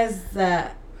she says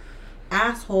that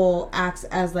asshole acts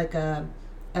as like a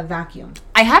vacuum.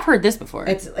 I have heard this before.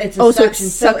 It's a Oh, so it suction.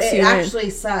 So sucks it you in. actually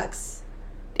sucks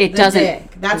It the doesn't. dick.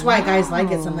 That's why guys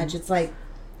like it so Wow. much. It's like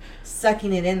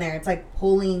sucking it in there. It's like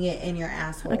pulling it in your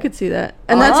asshole. I could see that,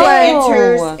 and Once that's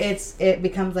it why. enters, it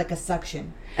becomes like a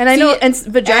suction. And I know, See, and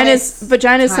vaginas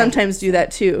tight. sometimes do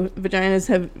that too.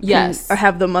 Vaginas Yes.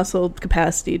 have the muscle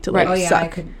capacity to like Right. Oh yeah, suck. I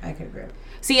could agree.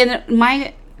 See, and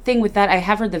my thing with that, I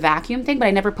have heard the vacuum thing, but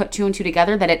I never put 2 and 2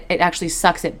 together that it actually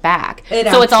sucks it back. So it's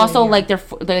actually, also yeah. like they're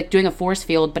like doing a force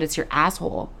field, but it's your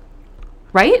asshole,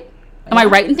 right? Am I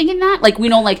right in thinking that? Like, we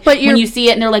know, like, But when you're- you see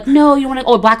it and they're like, no, you want to,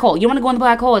 oh, a black hole. You want to go in the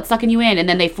black hole. It's sucking you in. And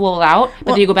then they fool it out, but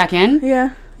Well- then you go back in.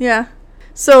 Yeah.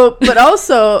 So, but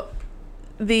also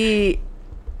I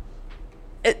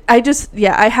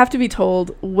have to be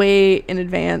told way in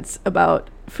advance about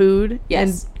food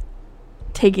Yes. and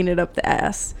taking it up the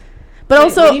ass. But Wait,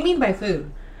 also, what do you mean by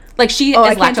food? Like, she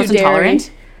I is can't do lactose dairy.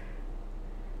 intolerant.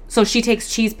 So she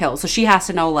takes cheese pills. So she has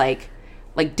to know, like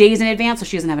days in advance so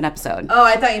she doesn't have an episode. Oh,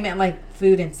 I thought you meant like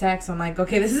food and sex. I'm like,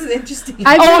 okay, this is interesting. No,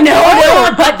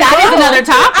 but that is another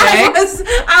topic.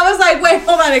 I was like, wait,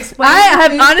 hold on, explain. I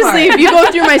have honestly, if you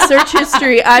go through my search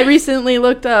history, I recently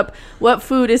looked up what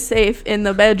food is safe in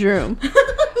the bedroom.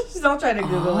 She's all trying to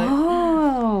Google it.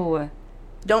 Oh.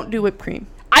 Don't do whipped cream.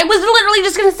 I was literally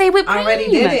just going to say whipped cream. I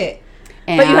already did it.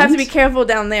 But you have to be careful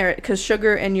down there because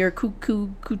sugar and your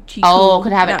coochie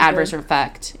could have an adverse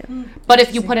effect. Yeah. But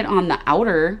if you put it on the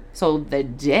outer, so the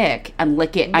dick, and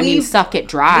lick it, suck it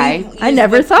dry. I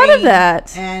never thought of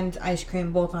that. And ice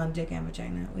cream both on dick and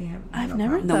vagina. I've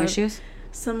never no issues.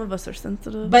 Some of us are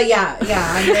sensitive. But yeah,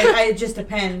 it just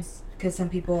depends because some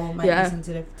people might be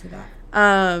sensitive to that.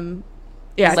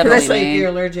 Yeah, because that's like if you're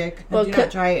allergic. Well, do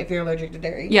not try it if you're allergic to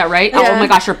dairy. Yeah, right? Yeah. Oh my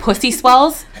gosh, your pussy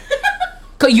swells.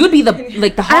 You would be the hottest thing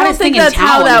in town. I don't think that's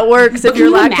how that works. But if you're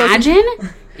imagine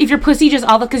if your pussy just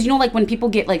all because like when people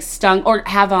get like stung or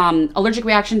have allergic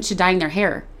reaction to dyeing their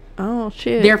hair. Oh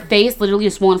shit! Their face literally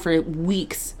is swollen for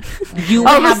weeks. You would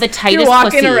have the tightest you're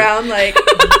walking pussy. Around like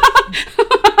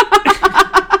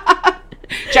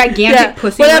gigantic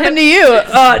pussy. What happened to you?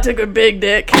 Oh, I took a big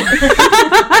dick.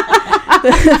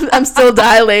 I'm still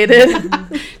dilated.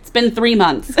 It's been 3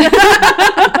 months.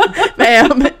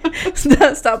 Ma'am,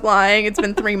 stop lying. It's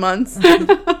been 3 months.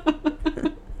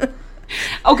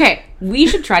 Okay, we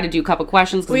should try to do a couple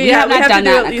questions because we have not done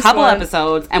that in a couple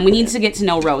episodes, and we need to get to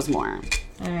know Rose more.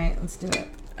 All right, let's do it.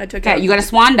 Okay, you got a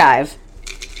swan dive.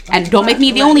 And don't make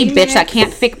me the only bitch that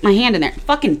can't fit my hand in there.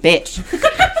 Fucking bitch.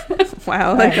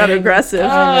 Wow, that got aggressive.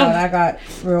 I know, that got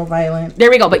real violent. There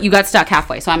we go, but you got stuck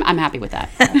halfway, so I'm happy with that.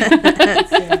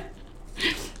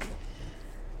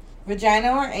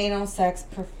 Vagina or anal sex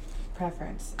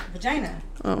preference? Vagina.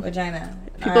 Oh. Vagina.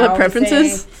 People have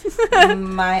preferences?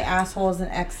 My asshole is an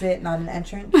exit, not an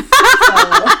entrance. So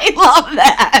I love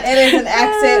that. It is an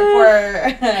exit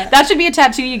for... That should be a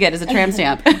tattoo you get as a tramp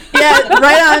stamp. Yeah,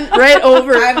 right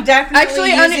over. I'm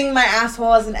definitely using my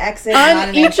asshole as an exit, on not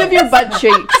an each entrance. of your butt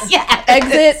cheeks. Yeah.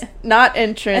 Exit, not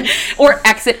entrance. Or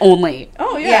exit only.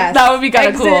 Oh, yeah. Yes. That would be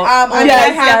kind of cool. I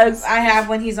have,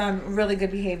 when he's on really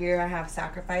good behavior, I have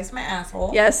sacrificed my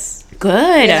asshole. Yes.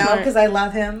 Good. You know, because I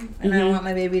love him, and I want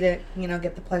my baby to,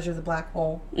 get the pleasure of the black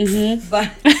hole. Mm-hmm.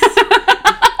 But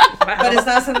but it's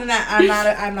not something that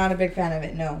I'm not a big fan of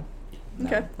it. No.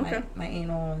 Okay. My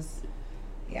anal is,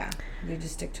 we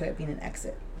just stick to it being an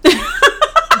exit. I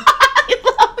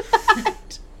love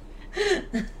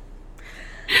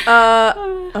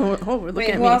that. We're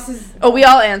looking at who me. else is? Oh, we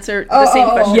all answered the same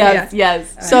question. Yes, yeah.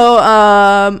 yes. So,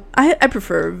 I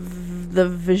prefer the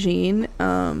vagine,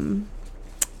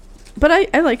 but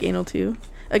I like anal too.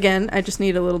 Again, I just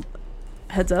need a little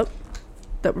heads up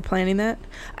that we're planning that.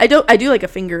 I do like a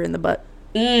finger in the butt.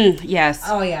 Yes.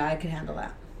 Oh yeah, I can handle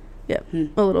that. Yep.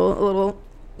 A little.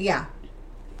 Yeah.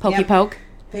 Pokey poke.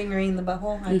 Fingering the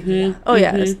butthole. I can do that. Oh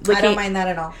yeah. I don't mind that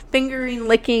at all. Fingering,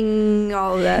 licking,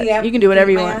 all of that. Yep. You can do whatever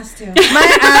you my want. Ass too.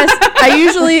 My ass.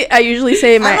 I usually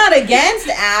say my. I'm not against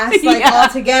ass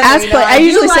altogether. Ass play. I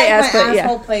usually say like ass play. my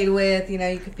asshole played with. You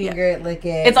can finger it, lick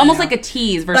it. It's almost like a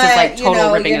tease versus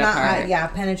total ripping it apart.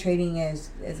 Penetrating is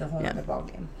a whole other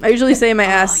ballgame. I usually say my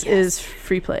ass is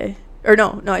free play. Or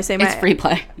no, I say it's free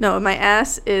play. No, my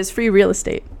ass is free real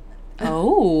estate.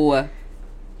 Oh.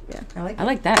 Yeah. I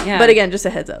like that, yeah. But again, just a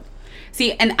heads up.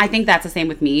 See, and I think that's the same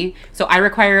with me. So I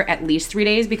require at least 3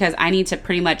 days because I need to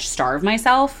pretty much starve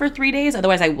myself for 3 days.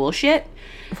 Otherwise, I will shit.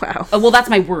 Wow. Well, that's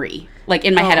my worry. Like,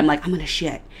 in my head, I'm like, I'm going to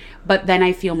shit. But then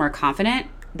I feel more confident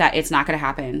that it's not going to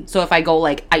happen. So if I go,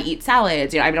 I eat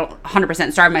salads. I don't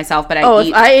 100% starve myself, but I eat.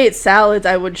 If I ate salads,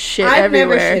 I would shit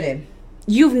everywhere. I've never shitted.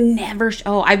 You've never...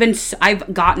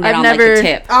 I've gotten it on, the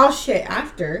tip. I'll shit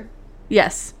after.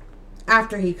 Yes.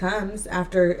 After he comes.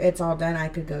 After it's all done, I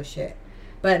could go shit.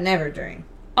 But never during.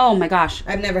 Oh my gosh.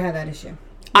 I've never had that issue. No.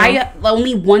 I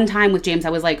only one time with James, I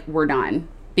was like, we're done.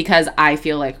 Because I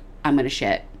feel like I'm going to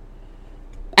shit.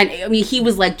 And I mean, he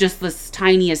was like just this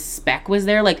tiniest speck was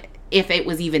there. Like, if it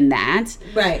was even that.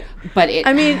 Right. But it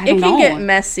can get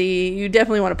messy. You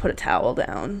definitely want to put a towel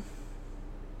down.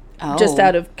 Oh. Just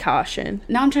out of caution.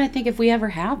 Now I'm trying to think if we ever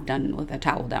have done with a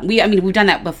towel down. We've done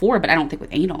that before, but I don't think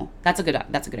with anal. That's a good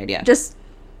idea. Just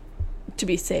to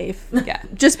be safe. Yeah.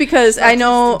 Just because I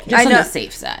know on the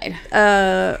safe side.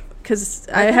 Because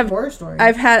I have horror stories.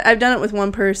 I've done it with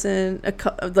one person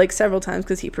several times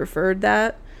because he preferred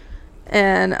that,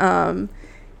 and and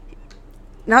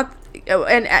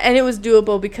it was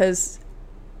doable because,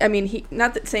 I mean, he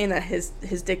not that saying that his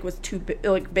dick was too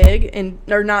big and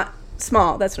or not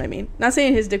small. That's what I mean. Not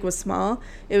saying his dick was small.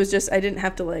 It was just I didn't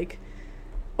have to like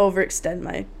overextend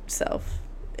myself,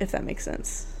 if that makes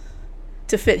sense,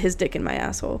 to fit his dick in my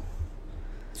asshole.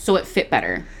 So it fit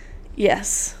better.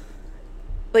 Yes.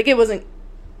 Like it wasn't.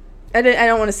 I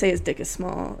don't want to say his dick is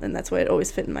small, and that's why it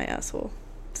always fit in my asshole.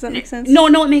 Does that make sense? No,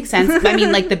 it makes sense. I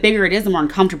mean, like, the bigger it is, the more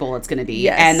uncomfortable it's going to be.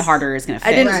 Yes. And the harder it's going to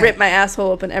fit. I didn't rip my asshole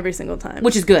open every single time.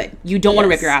 Which is good. You don't want to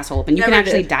rip your asshole open. You Never can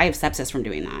actually did. die of sepsis from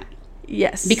doing that.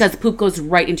 Yes. Because poop goes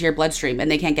right into your bloodstream,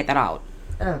 and they can't get that out.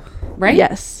 Ugh. Right?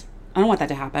 Yes. I don't want that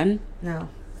to happen. No.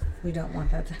 We don't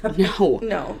want that to happen. No.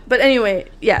 No. But anyway,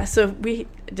 yeah, so we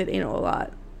did anal a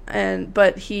lot.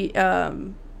 But he,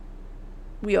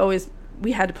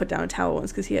 we had to put down a towel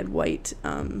once because he had white,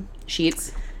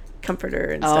 Sheets.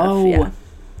 comforter and stuff. Yeah.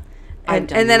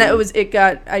 And then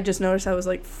I just noticed I was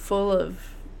like full of,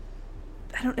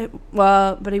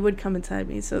 but he would come inside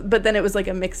me. So, but then it was like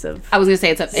a mix of I was going to say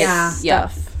it's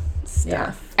stuff.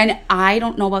 Yeah. And I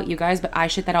don't know about you guys, but I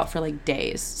shit that out for like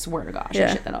days. Swear to gosh,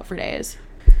 I shit that out for days.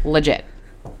 Legit.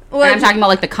 Well, and I'm talking about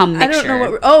like the cum mixture. I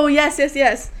don't know oh,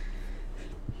 yes.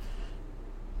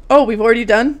 Oh, we've already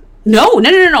done? No.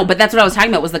 But that's what I was talking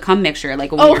about was the cum mixture.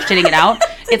 Like when you're shitting it out,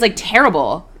 it's like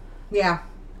terrible. Yeah.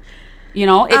 You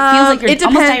know, it feels like you're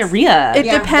almost diarrhea. It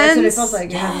depends. That's what it feels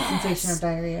like. You have a sensation of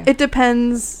diarrhea. It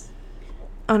depends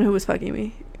on who was fucking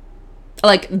me.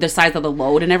 Like the size of the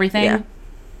load and everything? Yeah.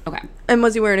 Okay. And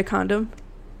was he wearing a condom?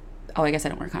 Oh, I guess I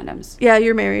don't wear condoms. Yeah,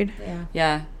 you're married.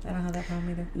 Yeah. I don't have that problem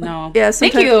either. No. Yeah,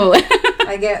 thank you.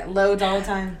 I get loads all the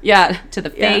time. Yeah, to the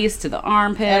face, to the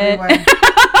armpit. Everywhere.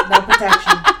 No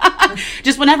protection.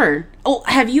 Just whenever. Oh,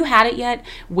 have you had it yet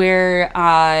where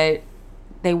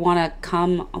they want to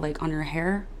come like on your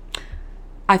hair?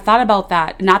 I thought about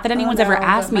that. Not that anyone's ever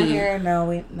asked me. Hair, no,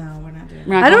 we're not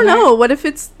doing I don't know. What if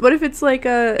it's like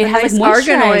a has nice like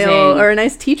argan oil or a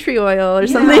nice tea tree oil or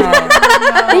something? No.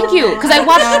 Thank you, because I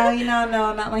watched.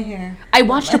 No, not my hair. I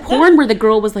watched a porn where the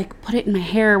girl was like, "Put it in my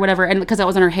hair or whatever," and because I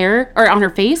was on her hair or on her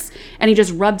face, and he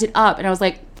just rubbed it up, and I was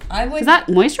like, "Is that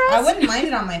moisturized?" I wouldn't mind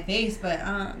it on my face, but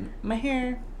my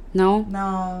hair.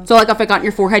 No. So like, if it got in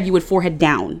your forehead, you would forehead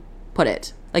down. Put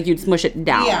it. Like you'd smush it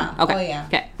down. Yeah. Okay. Oh, yeah.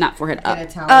 Okay. Not forehead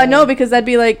up. No, because that'd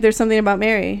be like there's something about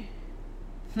Mary.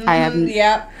 I have.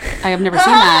 Yep. I have never seen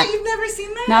that. You've never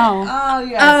seen that? No. Oh,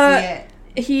 you gotta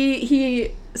see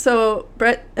it. So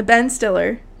Ben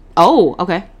Stiller. Oh,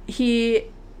 okay. He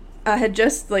had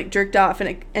just like jerked off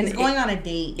and he's going on a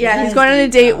date. Yeah, he's going on a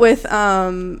date with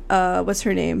what's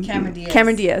her name?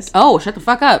 Cameron Diaz. Oh, shut the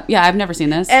fuck up. Yeah, I've never seen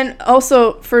this. And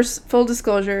also, first full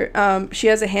disclosure, she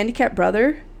has a handicapped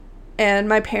brother. And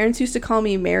my parents used to call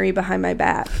me Mary behind my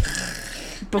back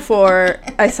before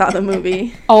I saw the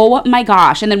movie. Oh my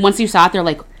gosh. And then once you saw it, they're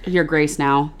like, you're Grace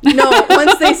now. No,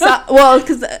 once they saw,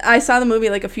 because I saw the movie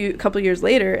like a couple years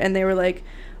later, and they were like,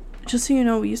 just so you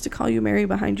know, we used to call you Mary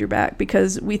behind your back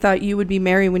because we thought you would be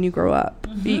Mary when you grow up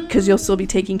because you'll still be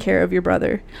taking care of your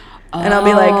brother. And I'll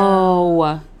be like,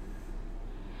 oh.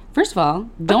 First of all,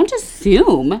 don't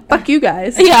assume. Fuck you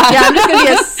guys. Yeah. I'm just going to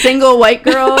be a single white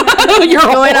girl You're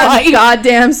going on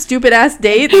goddamn stupid ass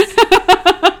dates.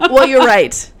 Well, you're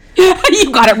right.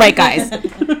 You got it right, guys.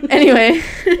 Anyway,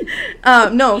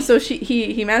 no, so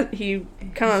he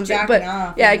comes, but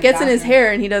yeah, it gets in his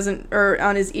hair and he doesn't, or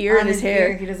on his ear and his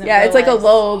hair. Yeah, it's like a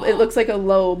lobe. It looks like a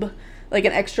lobe. Like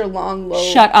an extra long lobe.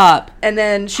 Shut up. And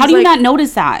then she's how do you not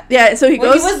notice that? Yeah, so he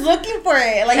goes. He was looking for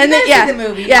it. Like, and you then, see the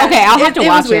movie. Yeah. Okay, I'll have to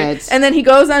watch it. And then he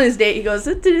goes on his date. He goes,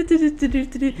 and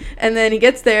then he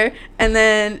gets there, and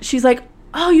then she's like,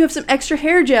 "Oh, you have some extra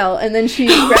hair gel," and then she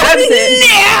grabs it,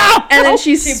 No! and then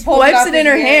she swipes it in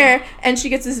her hair, and she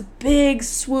gets this big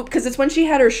swoop because it's when she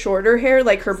had her shorter hair,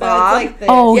 like her bob. Like this.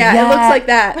 Oh yeah, it looks like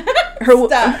that.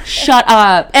 Her Shut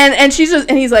up. And she's just,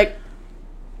 and he's like.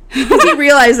 He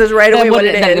realizes right away what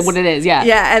it is. What it is, yeah.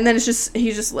 Yeah, and then she's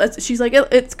like,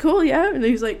 it's cool, yeah. And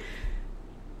he's like,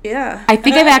 yeah. I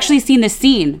think I've actually seen this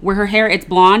scene where her hair, it's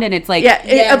blonde and it's like...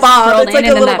 Yeah, a bob. It's like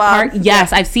a little bob.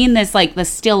 Yes, I've seen this, like, the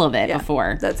still of it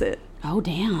before. That's it. Oh,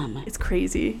 damn. It's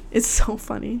crazy. It's so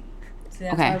funny. See,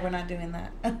 that's why we're not doing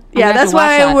that. Yeah, that's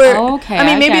why we're... Okay, I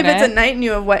mean, maybe if it's a night and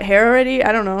you have wet hair already,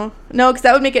 I don't know. No, because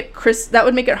that would make it that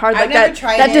would make it hard. Like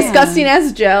that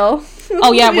disgusting-ass gel.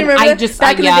 Oh, yeah. When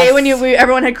back in the day when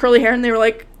everyone had curly hair and they were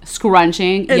like...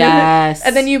 Scrunching, yes.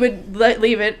 And then you would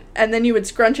leave it, and then you would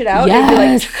scrunch it out.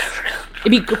 Yes.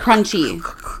 It'd be crunchy.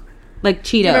 Like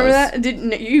Cheetos. You remember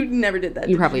that? You never did that.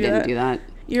 You probably didn't do that.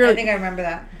 I think I remember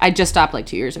that. I just stopped like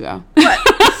 2 years ago.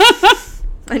 What?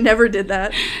 I never did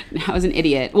that. I was an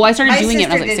idiot. Well, I started doing it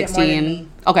when I was like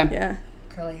 16. Okay. Yeah.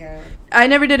 Curly hair. I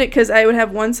never did it because I would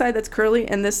have one side that's curly,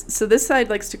 and this side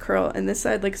likes to curl, and this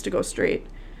side likes to go straight.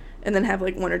 and then have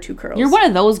like 1 or 2 curls. You're one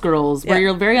of those girls where Yeah.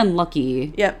 you're very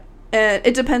unlucky. Yep. And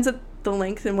it depends on the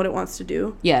length and what it wants to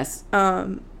do. Yes.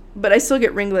 But I still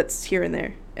get ringlets here and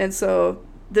there. And so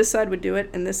this side would do it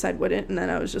and this side wouldn't. And then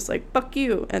I was just like, fuck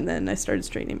you. And then I started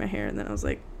straightening my hair. And then I was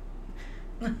like,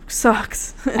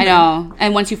 sucks. I know.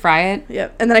 And once you fry it,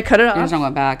 Yep. And then I cut it off. there's no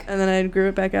going back. And then I grew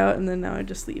it back out. And then now I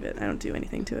just leave it. I don't do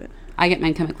anything to it. I get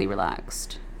mine chemically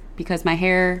relaxed because my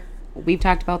hair, we've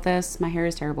talked about this, my hair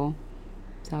is terrible.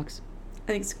 Sucks.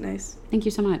 I think it's nice. Thank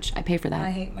you so much. I pay for that.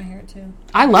 I hate my hair too.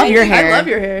 I love your hair. I love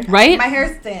your hair. Right? My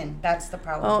hair's thin. That's the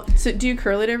problem. Oh, so do you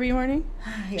curl it every morning?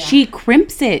 Yeah. She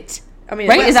crimps it. I mean,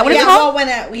 Right? Is that what it's called? Well,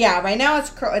 right now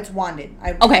it's wanded.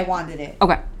 I wanded it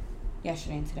Okay.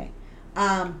 yesterday and today.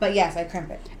 But yes, I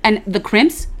crimp it. And the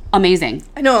crimps, amazing.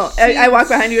 I know. I walk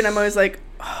behind you and I'm always like,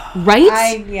 Right?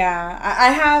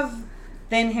 I have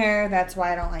thin hair. That's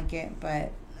why I don't like it.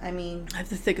 But I mean, I have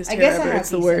the thickest I hair guess I ever. have It's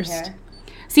the decent worst. hair.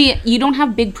 See, you don't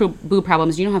have big boob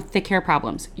problems. You don't have thick hair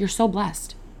problems. You're so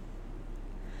blessed.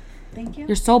 Thank you.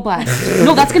 You're so blessed.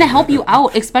 No, that's going to help you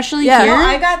out, especially Yeah. here. No,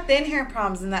 I got thin hair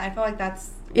problems, and that I feel like that's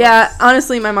Yeah, worse.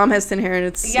 honestly, my mom has thin hair and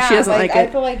it's she doesn't like I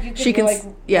it. feel like you can She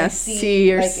can see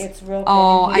your like it's real.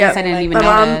 Oh, thin. I guess I didn't even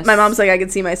my notice. my mom's like I can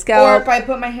see my Or scalp. if I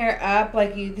put my hair up,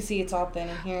 like you can see it's all thin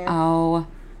in here. Oh,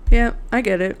 Yeah, I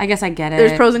get it. I guess I get it.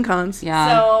 There's pros and cons.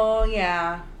 Yeah. So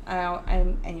yeah, I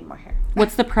need more hair.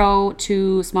 What's the pro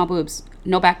to small boobs?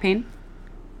 No back pain?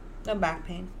 No back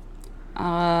pain.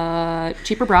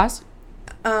 Cheaper bras?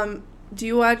 Do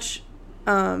you watch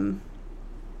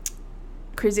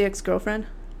Crazy Ex-Girlfriend?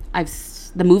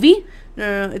 The movie?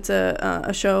 No, it's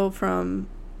a show from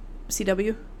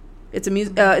CW. It's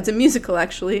a musical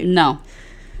actually. No.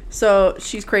 So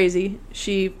she's crazy.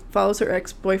 She follows her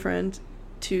ex-boyfriend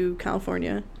to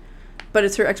California, but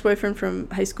it's her ex-boyfriend from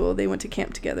high school. They went to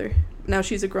camp together. Now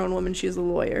she's a grown woman. She's a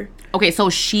lawyer. Okay, so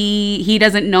he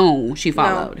doesn't know she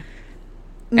followed.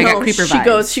 I got creeper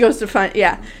vibes. She goes to find.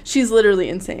 Yeah, she's literally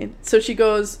insane. So she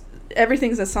goes.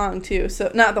 Everything's a song too. So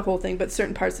not the whole thing, but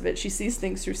certain parts of it. She sees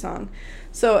things through song.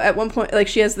 So at one point, like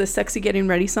she has this sexy getting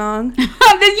ready song.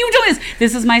 You do this.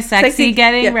 This is my sexy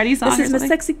getting ready song. This is my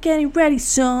sexy getting ready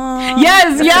song.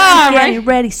 Yes, The yeah, sexy right. getting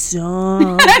ready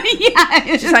song. Yeah.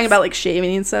 She's talking about like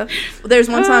shaving and stuff. There's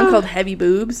one song called Heavy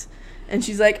Boobs, and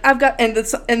she's like, I've got, and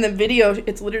in the video,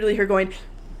 it's literally her going.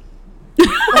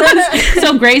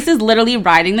 So Grace is literally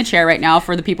riding the chair right now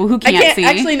for the people who can't see.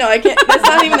 Actually, no, I can't. That's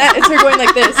not even that. It's her going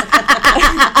like this.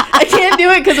 I can't do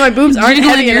it because my boobs aren't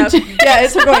Jiggling heavy your enough. Yeah,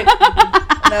 it's her going.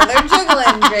 No, they're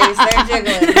jiggling, Grace. They're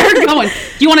jiggling. They're going.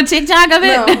 Do you want a TikTok of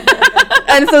it? No.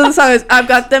 And so the song is, I've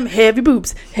got them heavy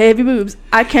boobs.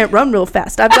 I can't run real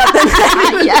fast. I've got them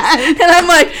heavy boobs. Yes. And I'm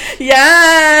like,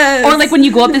 yes. Or like when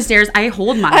you go up the stairs, I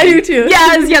hold mine. I do too.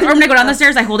 Yes. Or when I go down the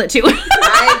stairs, I hold it too.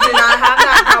 I do not have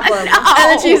that problem. And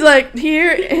then she's like,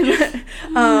 here,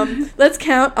 let's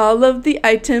count all of the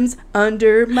items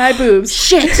under my boobs.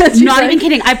 Shit. She's Not like, even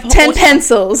kidding. I've 10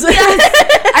 pencils.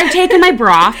 I've taken my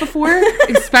bra off before,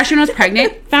 especially when I was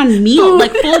pregnant. Found meal,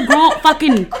 like full grown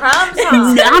fucking Crumbs,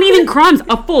 huh? not even crumbs,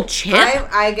 a full chip.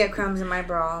 I get crumbs in my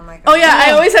bra. I'm like, Oh, yeah,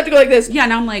 I always have to go like this. Yeah,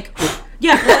 now I'm like,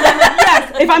 yes.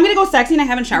 If I'm gonna go sexy and I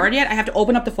haven't showered yet, I have to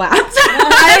open up the flaps.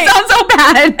 That sounds so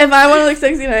bad. If I want to look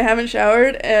sexy and I haven't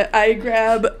showered, I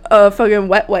grab a fucking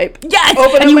wet wipe. Yes,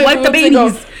 Open and up you my wipe the boobs and go,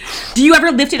 babies. Do you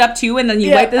ever lift it up too and then you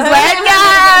Yeah. wipe this wet?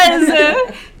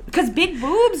 Yes. Because big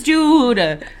boobs, dude.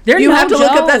 They're You no have to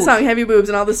look up that joke. song, Heavy Boobs,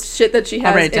 and all this shit that she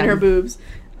I'll write has it in down. her boobs.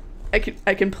 I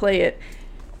can play it.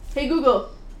 Hey, Google.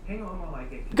 Hang on, I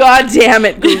like it. God damn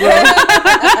it, Google.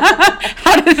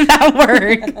 How does that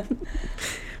work?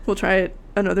 We'll try it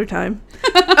another time.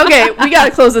 Okay, we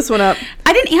gotta close this one up.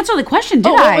 I didn't answer the question,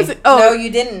 did What I? was it? no, Oh, you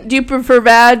didn't. do you prefer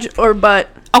vag or butt?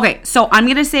 Okay, so I'm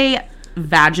going to say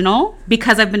vaginal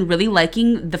because I've been really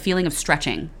liking the feeling of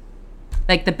stretching.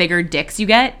 Like the bigger dicks you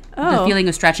get, the Oh. feeling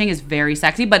of stretching is very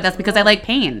sexy, but that's because I like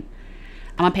pain.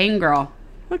 I'm a pain girl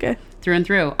Okay. through and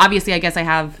through. Obviously, I guess I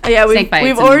have Yeah, snake bites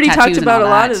we've and already tattoos talked and about all a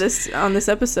lot that. of this on this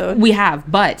episode. We have,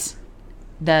 but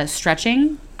the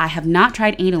stretching, I have not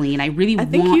tried anally, and I really I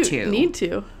think want you to. need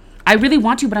to. I really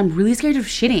want to, but I'm really scared of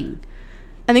shitting.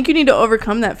 I think you need to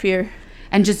overcome that fear.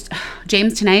 And just,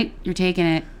 James, tonight, you're taking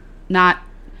it.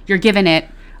 You're giving it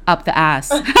up the ass.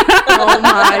 Oh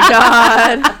my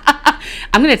god.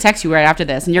 I'm going to text you right after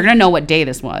this, and you're going to know what day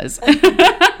this was.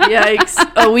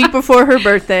 Yikes. A week before her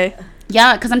birthday.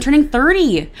 Yeah, because I'm turning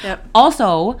 30. Yep.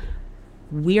 Also,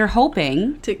 we are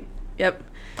hoping.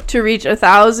 To reach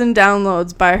 1,000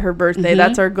 downloads by her birthday.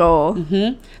 That's our goal.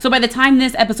 So by the time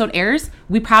this episode airs,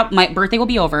 my birthday will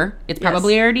be over. It's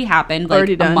probably already happened, like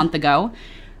Already a done. month ago.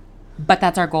 But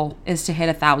that's our goal, is to hit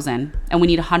 1,000. And we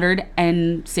need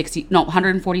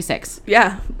 146.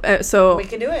 Yeah. So We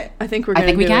can do it. I think we're I gonna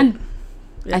think we do can.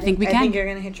 it. I think we I can. think you're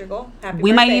going to hit your goal. Happy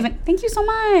We birthday. might even. Thank you so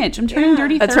much. I'm turning Yeah.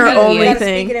 dirty 30. That's her only You gotta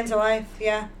thing. speak it into life.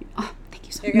 Yeah. Oh, thank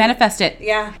you so You're much. gonna- Manifest it.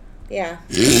 Yeah. Yeah.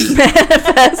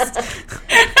 Manifest.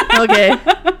 Okay.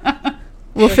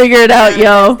 We'll figure it out,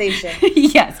 yo. Manifestation.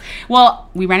 Yes. Well,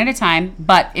 we ran out of time,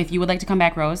 but if you would like to come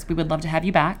back, Rose, we would love to have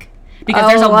you back. Because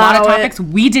there's a lot of allow it. topics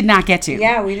we did not get to.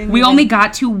 Yeah, we didn't We even- only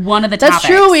got to one of the That's topics.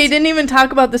 true. We didn't even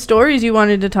talk about the stories you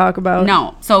wanted to talk about.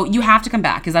 No. So you have to come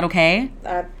back. Is that okay?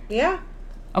 Yeah.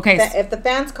 Okay. If the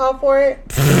fans call for it,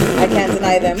 I can't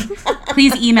deny them.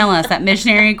 Please email us at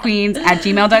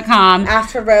missionaryqueens@gmail.com. Ask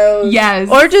for Rose. Yes.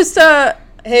 Or just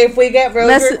Hey, if we get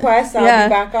Rose requests, I'll yeah.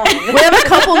 be back on. we have a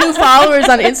couple new followers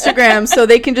on Instagram, so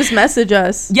they can just message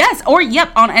us. Yes. Or,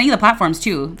 on any of the platforms,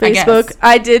 too. Facebook.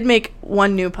 I I did make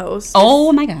one new post.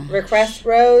 Oh, my God. Request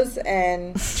Rose,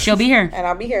 and She'll be here.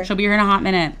 I'll be here. She'll be here in a hot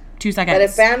minute. 2 seconds. But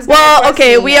if fans Well, request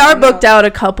okay, me, we I are don't know. booked out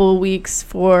a couple weeks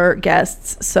for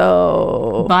guests,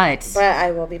 so But But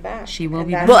I will be back. She will And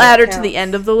be that's back. we'll what add her to counts. the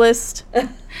end of the list.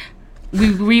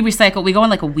 we recycle. We go on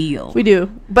like a wheel. We do,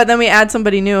 but then we add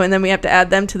somebody new, and then we have to add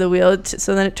them to the wheel.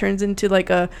 So then it turns into like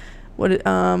a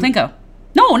Plinko.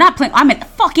 No, not Plinko. I'm a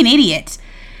fucking idiot.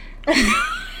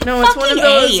 No, it's one of Fucking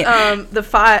those. A. The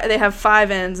 5. They have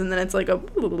 5 ends, and then it's like a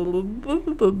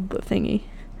thingy,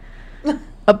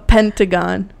 a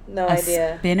pentagon, No A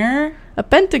idea. spinner. a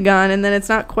pentagon, and then it's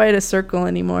not quite a circle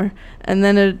anymore, and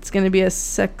then it's gonna be a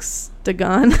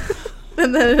sextagon,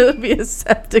 and then it'll be a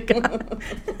septagon.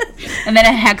 And then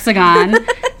a hexagon.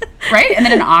 Right? And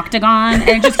then an octagon. And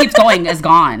it just keeps going as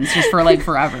gons just for like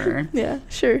forever. Yeah,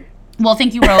 sure. Well,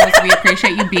 thank you, Rose. We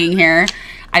appreciate you being here.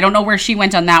 I don't know where she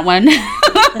went on that one.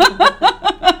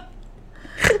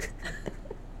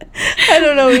 I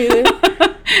don't know either.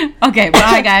 Okay,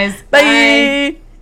 bye, guys. Bye.